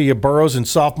Barnard, Lydia Burrows, and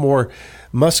sophomore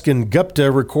Muskin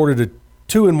Gupta recorded a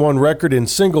 2-1 record in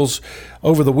singles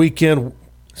over the weekend,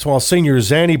 while senior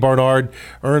Zanny Barnard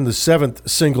earned the 7th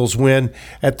singles win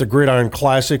at the Gridiron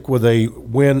Classic with a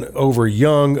win over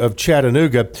Young of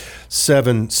Chattanooga,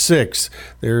 7-6.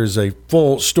 There's a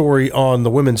full story on the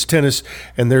women's tennis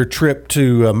and their trip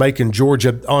to Macon,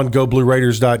 Georgia on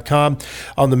GoBlueRaiders.com.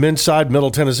 On the men's side, Middle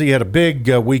Tennessee had a big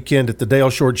weekend at the Dale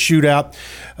Short Shootout.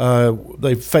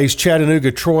 They faced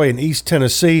Chattanooga, Troy, and East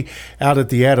Tennessee out at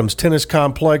the Adams Tennis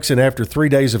Complex, and after 3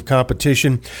 days of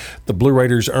competition, the Blue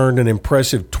Raiders earned an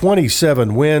impressive impressive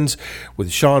 27 wins,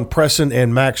 with Sean Presson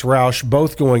and Max Roush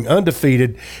both going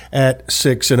undefeated at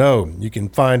 6-0. You can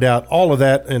find out all of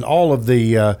that and all of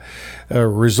the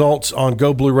results on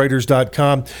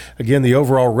GoBlueRaiders.com. Again, the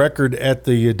overall record at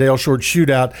the Dale Short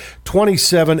Shootout,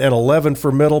 27-11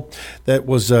 for Middle. That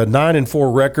was a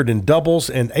 9-4 record in doubles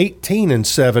and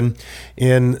 18-7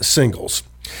 in singles.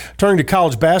 Turning to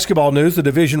college basketball news, the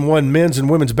Division I men's and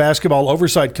women's basketball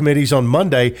oversight committees on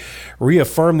Monday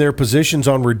reaffirmed their positions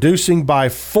on reducing by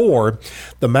 4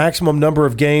 the maximum number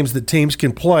of games that teams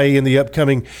can play in the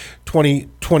upcoming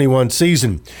 2021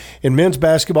 season. In men's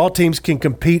basketball, teams can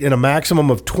compete in a maximum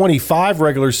of 25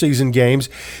 regular season games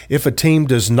if a team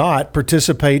does not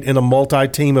participate in a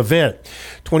multi-team event.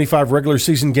 25 regular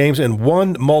season games and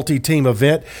 1 multi-team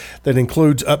event that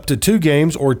includes up to 2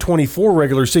 games, or 24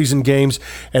 regular season games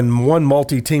and 1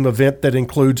 multi-team event that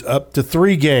includes up to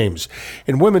 3 games.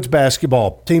 In women's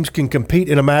basketball, teams can compete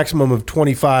in a maximum of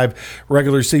 25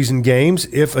 regular season games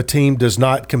if a team does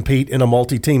not compete in a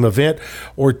multi-team event,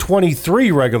 or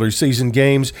 23 regular season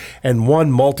games and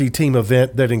 1 multi-team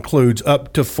event that includes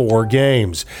up to 4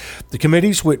 games. The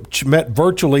committees, which met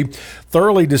virtually,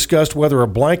 thoroughly discussed whether a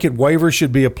blanket waiver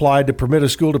should be applied to permit a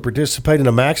school to participate in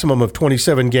a maximum of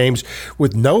 27 games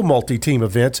with no multi-team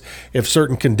events if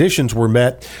certain conditions were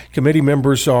met. Committee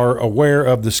members are aware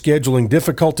of the scheduling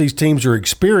difficulties teams are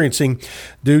experiencing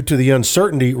due to the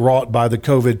uncertainty wrought by the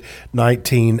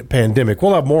COVID-19 pandemic.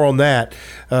 We'll have more on that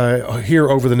here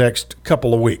over the next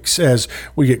couple of weeks as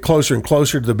we get closer and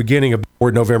closer to the beginning of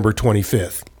November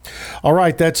 25th. All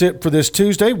right, that's it for this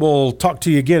Tuesday. We'll talk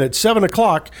to you again at 7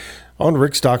 o'clock on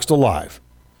Rick Stockstill Live.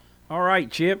 All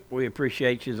right, Chip, we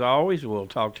appreciate you as always. We'll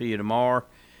talk to you tomorrow.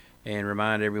 And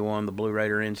remind everyone the Blue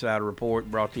Raider Insider Report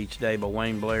brought to you each day by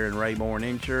Wayne Blair and Rayborn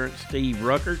Insurance, Steve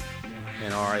Ruckert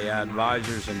and REI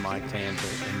Advisors, and Mike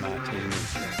Tanzel and my team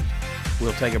insurance.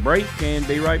 We'll take a break and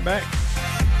be right back.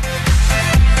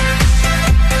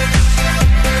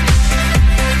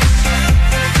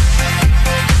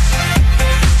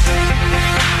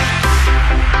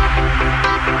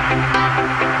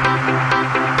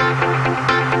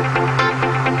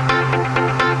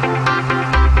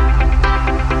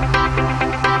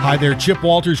 Hi there, Chip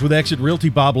Walters with Exit Realty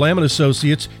Bob Lamb &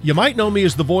 Associates. You might know me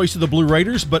as the voice of the Blue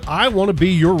Raiders, but I want to be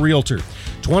your realtor.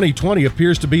 2020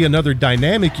 appears to be another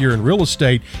dynamic year in real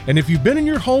estate, and if you've been in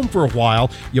your home for a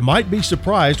while, you might be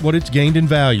surprised what it's gained in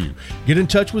value. Get in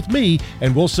touch with me,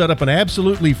 and we'll set up an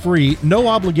absolutely free,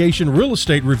 no-obligation real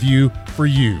estate review for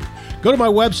you. Go to my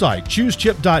website,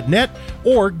 choosechip.net,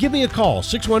 or give me a call,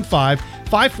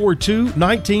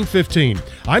 615-542-1915.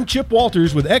 I'm Chip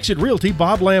Walters with Exit Realty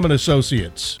Bob Lamb &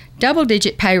 Associates.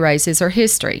 Double-digit pay raises are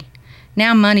history.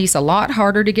 Now money's a lot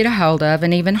harder to get a hold of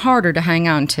and even harder to hang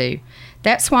on to.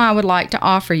 That's why I would like to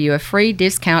offer you a free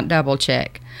discount double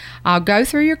check. I'll go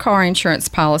through your car insurance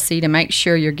policy to make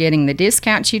sure you're getting the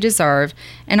discounts you deserve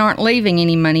and aren't leaving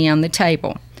any money on the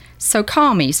table. So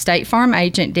call me, State Farm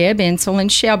Agent Deb Insel in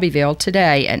Shelbyville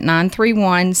today at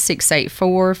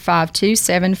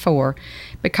 931-684-5274,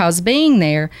 because being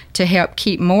there to help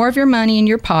keep more of your money in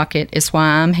your pocket is why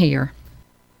I'm here.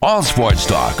 All Sports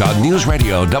Talk on News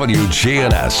Radio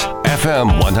WGNS,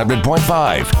 FM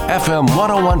 100.5, FM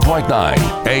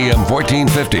 101.9, AM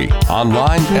 1450,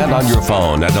 online and on your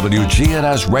phone at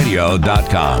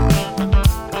WGNSradio.com.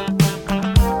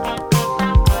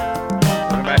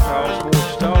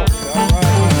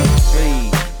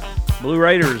 Blue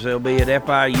Raiders, they'll be at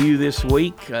FIU this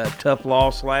week. Tough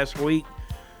loss last week,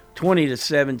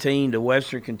 20-17 to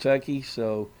Western Kentucky.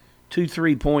 So 2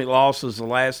 3-point losses the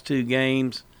last 2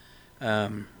 games.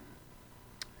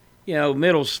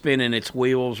 Middle's spinning its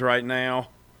wheels right now.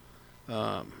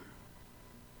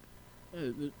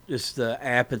 Just the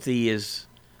apathy is,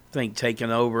 I think,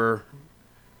 taking over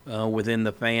within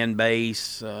the fan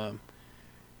base.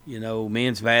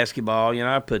 Men's basketball,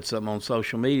 I put something on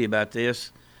social media about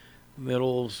this.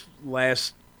 Middle's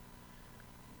last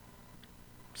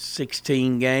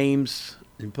 16 games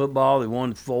in football, they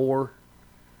won 4.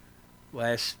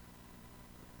 Last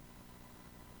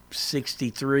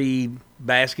 63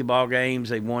 basketball games,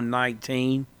 they won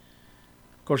 19.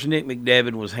 Of course, Nick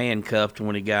McDevitt was handcuffed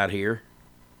when he got here.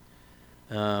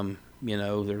 There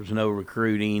was no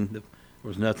recruiting. There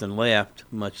was nothing left,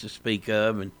 much to speak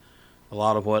of, and a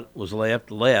lot of what was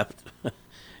left.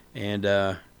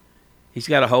 And he's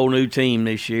got a whole new team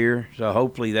this year, so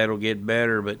hopefully that'll get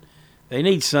better. But they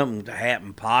need something to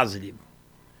happen positive.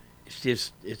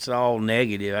 It's all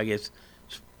negative. I guess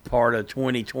it's part of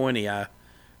 2020, I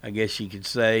guess you could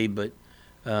say. But,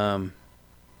 they're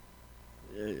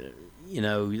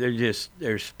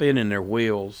spinning their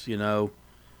wheels,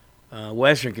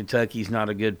 Western Kentucky's not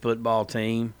a good football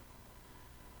team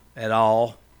at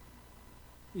all.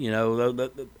 You know,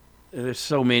 there's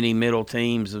so many middle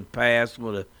teams of the past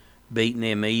would have beaten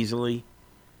them easily.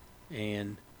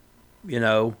 And, you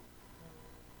know,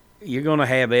 you're going to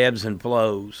have ebbs and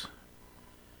flows.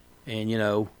 And, you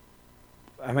know,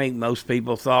 I think most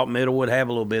people thought Middle would have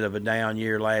a little bit of a down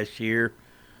year last year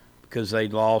because they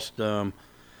lost not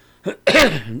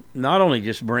only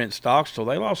just Brent Stockstill,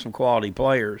 they lost some quality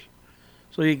players.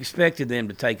 So you expected them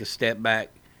to take a step back.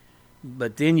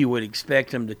 But then you would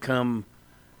expect them to come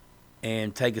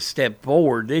and take a step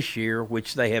forward this year,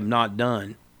 which they have not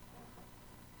done.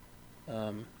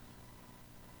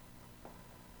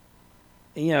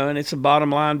 You know, and it's a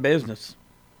bottom line business.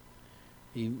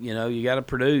 You know, you got to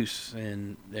produce,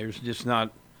 and there's just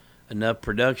not enough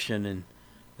production, and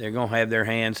they're going to have their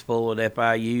hands full at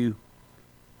FIU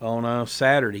on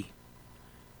Saturday.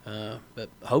 But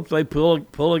hopefully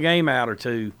pull a game out or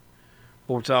two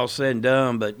before it's all said and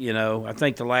done. But, you know, I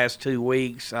think the last 2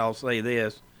 weeks, I'll say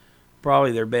this,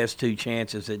 probably their best 2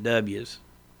 chances at W's.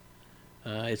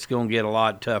 It's going to get a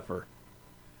lot tougher,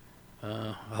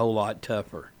 a whole lot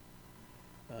tougher.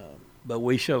 But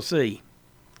we shall see.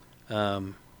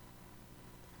 You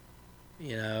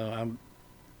know,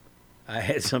 I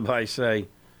had somebody say,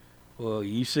 well,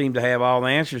 you seem to have all the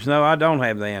answers. No, I don't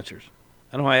have the answers.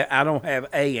 I don't have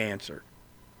a answer.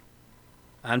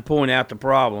 I can point out the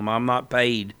problem. I'm not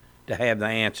paid to have the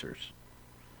answers.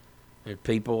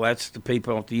 That's the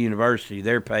people at the university.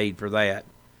 They're paid for that.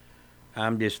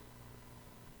 I'm just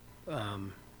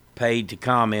paid to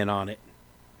comment on it,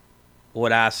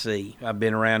 what I see. I've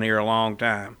been around here a long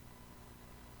time.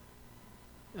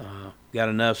 Got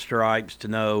enough stripes to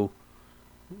know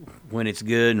when it's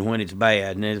good and when it's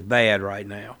bad, and it's bad right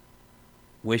now.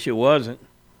 Wish it wasn't.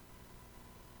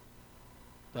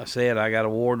 I said I got a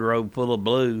wardrobe full of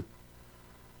blue.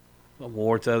 I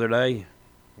wore it the other day.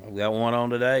 I've got one on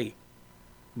today.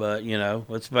 But, you know,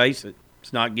 let's face it,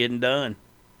 it's not getting done.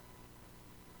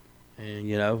 And,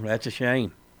 you know, that's a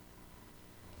shame.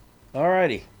 All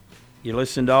righty. You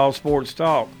listen to All Sports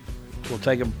Talk. We'll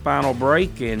take a final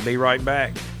break and be right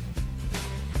back.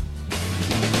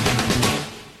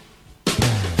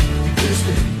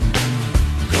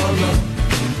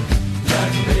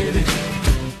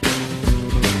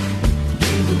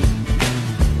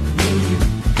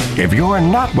 If you're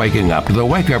not waking up to the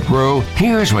Wake Up Crew,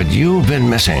 here's what you've been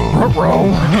missing.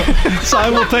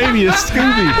 Simultaneous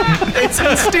Scooby. It's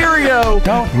in stereo.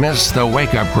 Don't miss the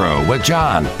Wake Up Crew with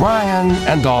John, Brian,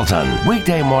 and Dalton.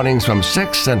 Weekday mornings from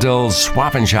 6 until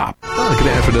Swap and Shop. Good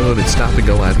afternoon. It's stop and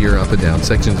go out here up and down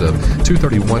sections of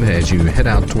 231 as you head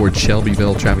out towards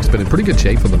Shelbyville. Traffic's been in pretty good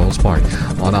shape for the most part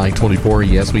on I-24.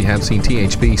 Yes, we have seen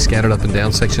THB scattered up and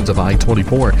down sections of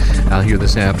I-24 out here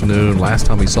this afternoon. Last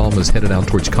time we saw them was headed out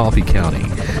towards Coffee County.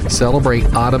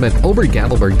 Celebrate autumn at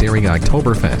Obergatlinburg during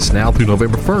Oktoberfest. Now through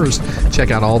November 1st.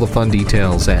 Check out all the fun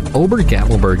details at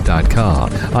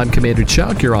Obergatlinburg.com. I'm Commander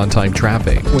Chuck. You're on time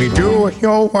traffic. We do it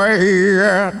your way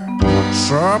at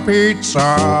Sir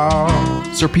Pizza.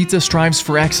 Sir Pizza strives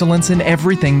for excellence in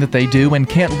everything that they do and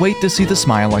can't wait to see the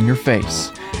smile on your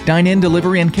face. Dine-in,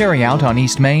 delivery, and carry-out on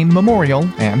East Main, Memorial,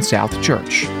 and South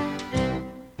Church.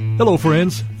 Hello,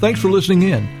 friends. Thanks for listening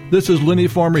in. This is Lenny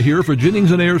Farmer here for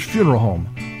Jennings & Ayers Funeral Home.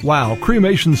 Wow,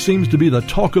 cremation seems to be the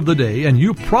talk of the day, and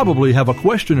you probably have a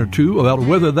question or two about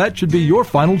whether that should be your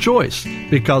final choice,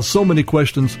 because so many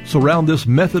questions surround this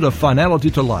method of finality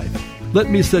to life. Let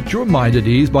me set your mind at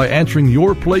ease by answering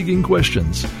your plaguing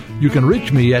questions. You can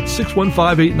reach me at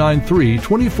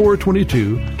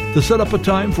 615-893-2422 to set up a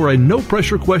time for a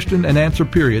no-pressure question and answer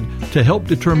period to help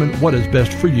determine what is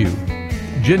best for you.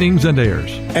 Jennings &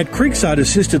 Ayers. At Creekside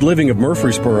Assisted Living of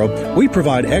Murfreesboro, we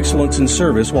provide excellence in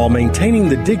service while maintaining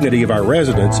the dignity of our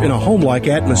residents in a home-like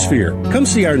atmosphere. Come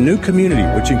see our new community,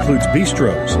 which includes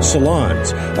bistros,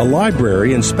 salons, a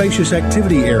library, and spacious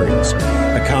activity areas.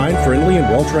 A kind, friendly, and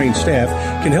well-trained staff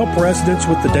can help residents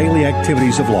with the daily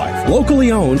activities of life.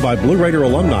 Locally owned by Blue Raider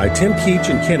alumni Tim Keach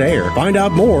and Kent Ayer. Find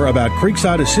out more about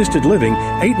Creekside Assisted Living,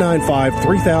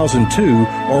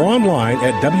 895-3002, or online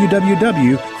at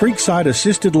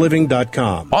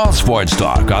www.creeksiderassistedliving.com. All Sports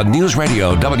Talk on News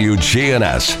Radio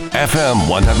WGNS, FM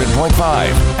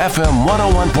 100.5, FM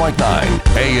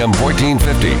 101.9, AM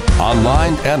 1450,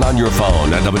 online and on your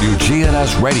phone at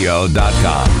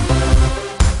WGNSradio.com.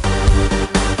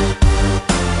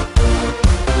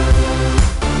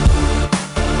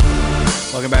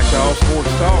 Welcome back to All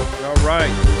Sports Talk. All right,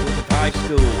 high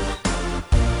schools.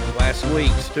 Last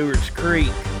week, Stewart's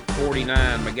Creek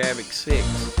 49, McGavick 6.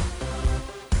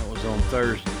 That was on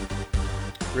Thursday.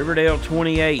 Riverdale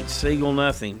 28, Siegel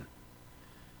nothing.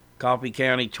 Coffee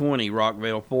County 20,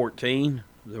 Rockville 14.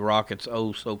 The Rockets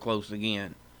so close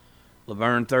again.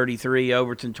 Laverne 33,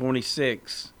 Overton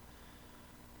 26.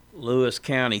 Lewis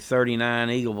County 39,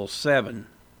 Eagleville 7.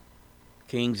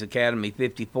 Kings Academy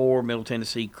 54, Middle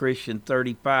Tennessee Christian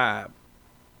 35.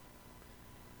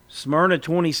 Smyrna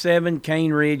 27,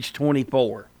 Cane Ridge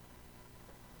 24.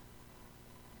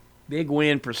 Big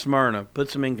win for Smyrna.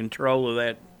 Puts them in control of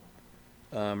that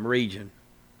region.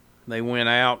 They went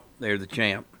out. They're the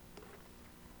champ.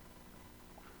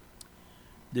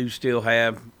 Do still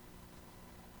have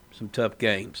some tough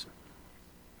games.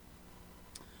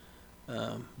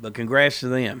 But congrats to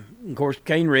them. Of course,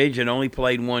 Cane Ridge had only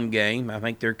played one game. I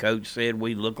think their coach said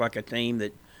we looked like a team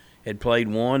that had played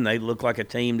one. They looked like a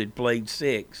team that played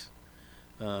 6.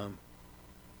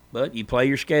 But you play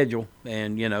your schedule.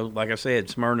 And, like I said,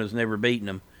 Smyrna's never beaten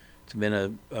them. It's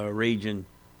been a region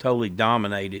totally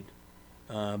dominated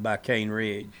by Cane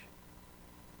Ridge.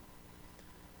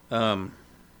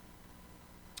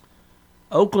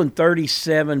 Oakland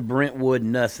 37, Brentwood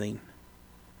nothing.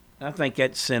 I think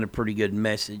that sent a pretty good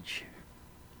message.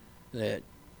 I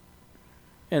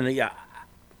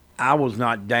was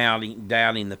not doubting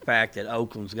the fact that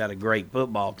Oakland's got a great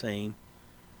football team.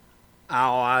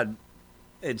 All I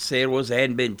had said was they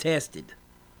hadn't been tested.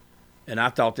 And I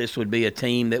thought this would be a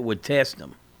team that would test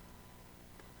them.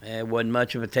 It wasn't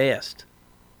much of a test.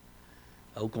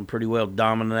 Oakland pretty well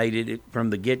dominated it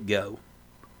from the get-go.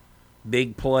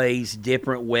 Big plays,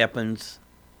 different weapons.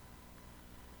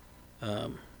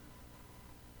 I'm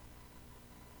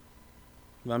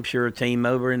sure a team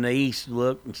over in the East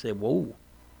looked and said, whoa,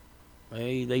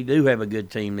 they do have a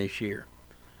good team this year.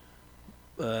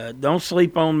 Don't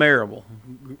sleep on Maryville.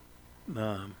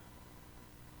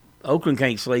 Oakland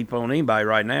can't sleep on anybody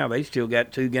right now. They still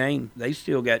got 2 games. They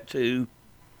still got 2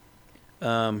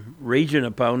 region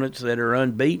opponents that are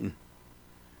unbeaten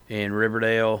in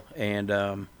Riverdale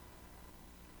and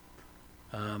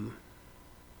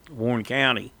Warren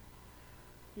County.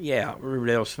 Yeah,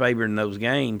 Riverdale's favored in those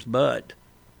games, but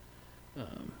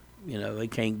they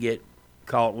can't get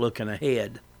caught looking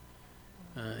ahead.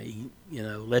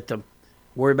 Let them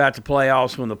worry about the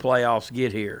playoffs when the playoffs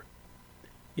get here.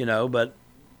 But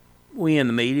we in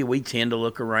the media, we tend to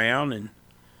look around, and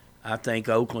I think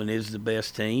Oakland is the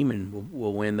best team and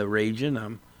will win the region.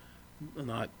 I'm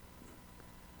not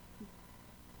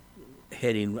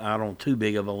heading out on too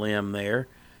big of a limb there.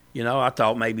 I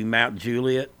thought maybe Mount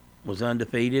Juliet was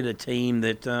undefeated, a team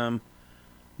that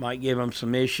might give them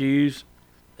some issues.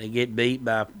 They get beat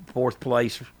by 4th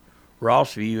place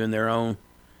Rossview in their own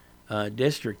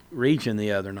district region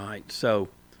the other night. So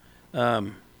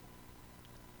looking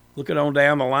on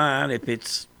down the line, if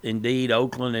it's indeed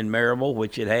Oakland and Maryville,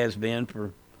 which it has been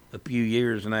for a few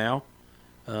years now,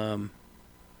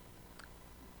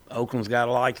 Oakland's got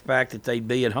to like the fact that they'd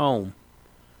be at home.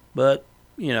 But,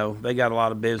 they got a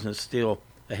lot of business still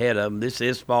ahead of them. This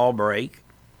is fall break.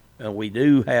 We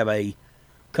do have a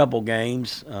couple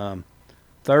games.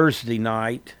 Thursday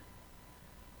night,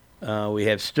 we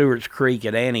have Stewart's Creek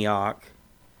at Antioch.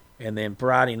 And then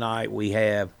Friday night, we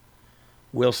have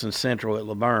Wilson Central at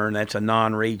Laverne. That's a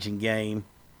non-region game.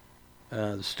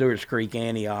 The Stewart's Creek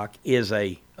Antioch is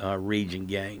a region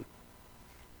game.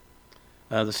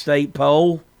 The state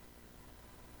poll,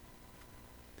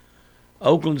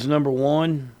 Oakland's number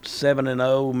 1,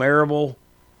 7-0. Maryville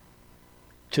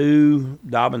 2,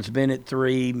 Dobbins-Bennett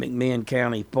 3, McMinn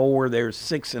County 4. They're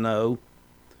 6-0.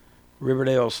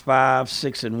 Riverdale's 5,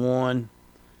 6-1.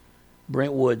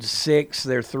 Brentwood 6,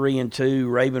 they're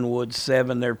 3-2. Ravenwood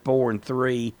 7, they're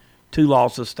 4-3. 2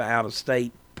 losses to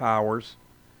out-of-state powers.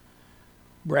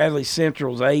 Bradley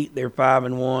Central's 8, they're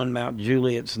 5-1. Mount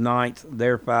Juliet's 9th,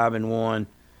 they're 5-1.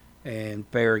 And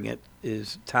Farragut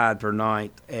is tied for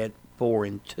 9th at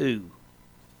 4-2.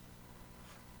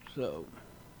 So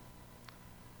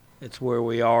that's where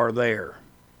we are there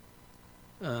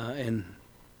in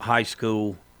high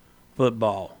school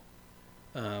football.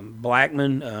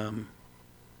 Blackman,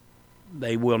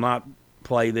 they will not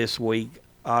play this week.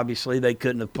 Obviously, they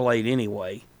couldn't have played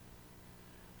anyway.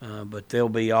 But they'll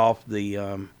be off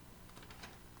the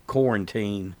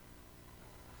quarantine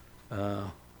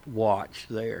watch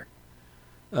there.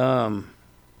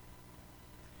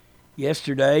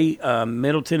 Yesterday,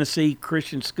 Middle Tennessee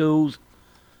Christian Schools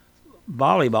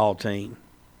volleyball team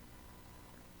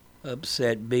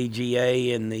upset BGA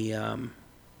in the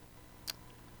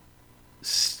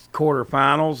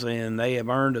quarterfinals, and they have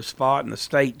earned a spot in the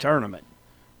state tournament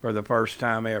for the first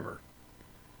time ever.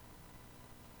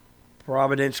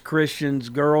 Providence Christian's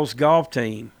girls golf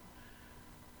team,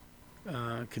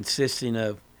 consisting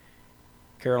of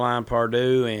Caroline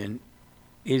Pardue and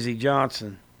Izzy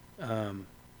Johnson,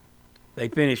 They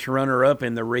finished runner-up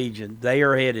in the region. They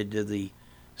are headed to the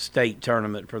state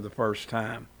tournament for the first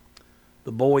time.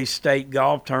 The boys' state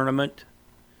golf tournament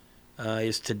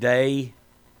is today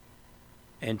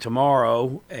and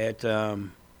tomorrow at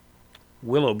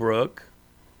Willowbrook.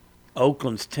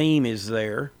 Oakland's team is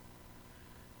there,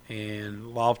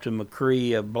 and Lofton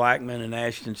McCree of Blackman and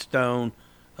Ashton Stone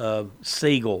of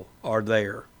Siegel are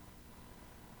there.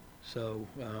 So,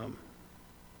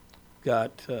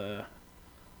 got a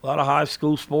lot of high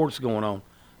school sports going on.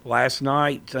 Last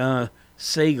night,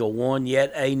 Siegel won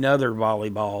yet another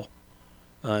volleyball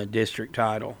district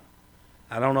title.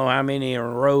 I don't know how many in a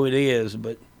row it is,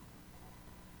 but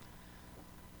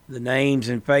the names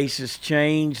and faces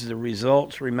change. The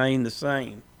results remain the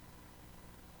same.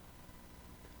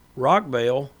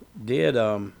 Rockville did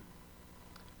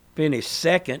finish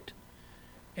second,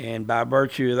 and by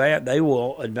virtue of that, they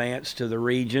will advance to the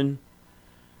region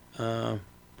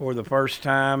for the first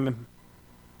time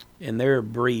in their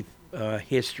brief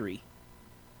history.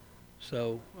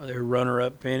 So their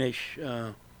runner-up finish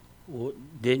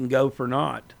didn't go for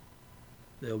naught.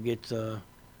 They'll get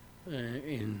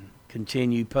in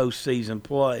continue postseason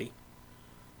play.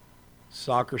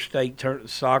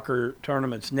 Soccer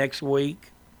tournaments next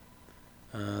week.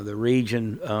 The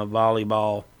region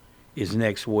volleyball is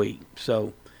next week.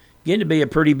 So getting to be a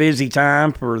pretty busy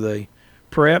time for the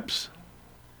preps.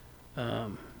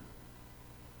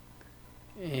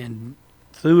 And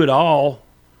through it all,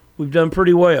 we've done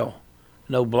pretty well.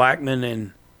 I know Blackman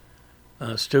and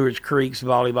Stewart's Creek's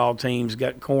volleyball teams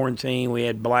got quarantined. We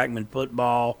had Blackman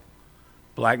football,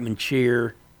 Blackman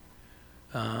cheer.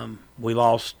 We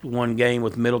lost one game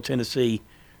with Middle Tennessee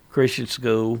Christian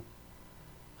School.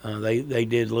 They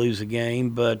did lose a game,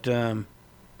 but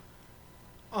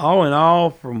all in all,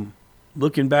 from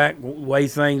looking back the way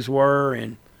things were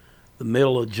in the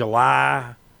middle of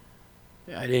July,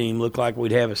 I didn't even look like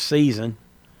we'd have a season,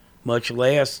 much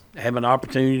less have an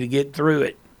opportunity to get through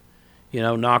it. You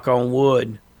know, knock on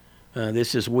wood.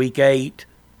 This is week 8,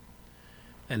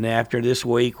 and after this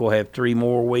week, we'll have 3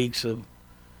 more weeks of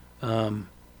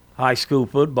high school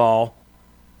football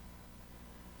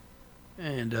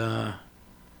and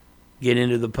get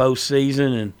into the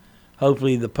postseason, and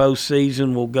hopefully the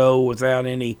postseason will go without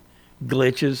any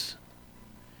glitches.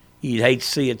 You'd hate to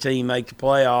see a team make the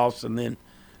playoffs and then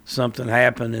something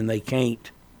happen and they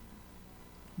can't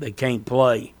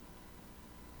play.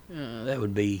 That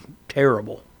would be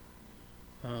terrible.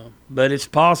 But it's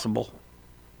possible.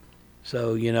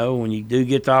 So, you know, when you do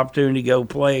get the opportunity to go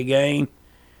play a game,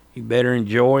 you better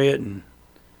enjoy it and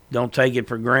don't take it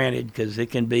for granted, because it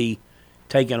can be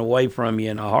taken away from you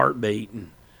in a heartbeat,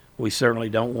 and we certainly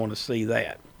don't want to see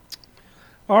that.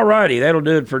 All righty, that'll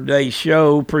do it for today's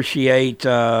show. Appreciate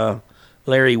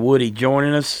Larry Woody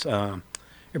joining us.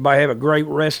 Everybody have a great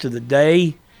rest of the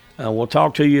day. We'll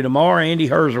talk to you tomorrow. Andy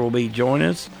Herzer will be joining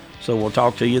us, so we'll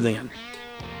talk to you then.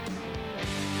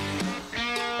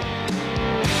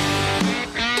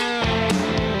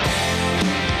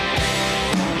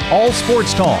 All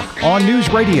Sports Talk on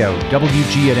News Radio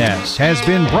WGNS has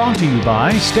been brought to you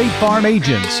by State Farm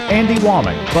agents Andy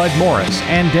Womack, Bud Morris,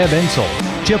 and Deb Ensel.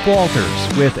 Chip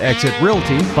Walters with Exit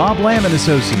Realty, Bob Lamb &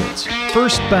 Associates.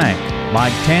 First Bank,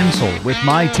 Mike Tansel with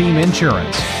My Team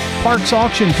Insurance. Parks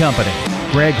Auction Company,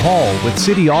 Greg Hall with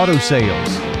City Auto Sales.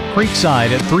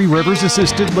 Creekside at Three Rivers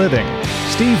Assisted Living.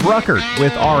 Steve Ruckert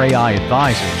with RAI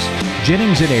Advisors.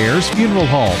 Jennings & Ayers Funeral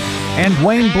Home. And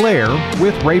Wayne Blair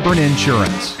with Rayburn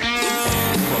Insurance.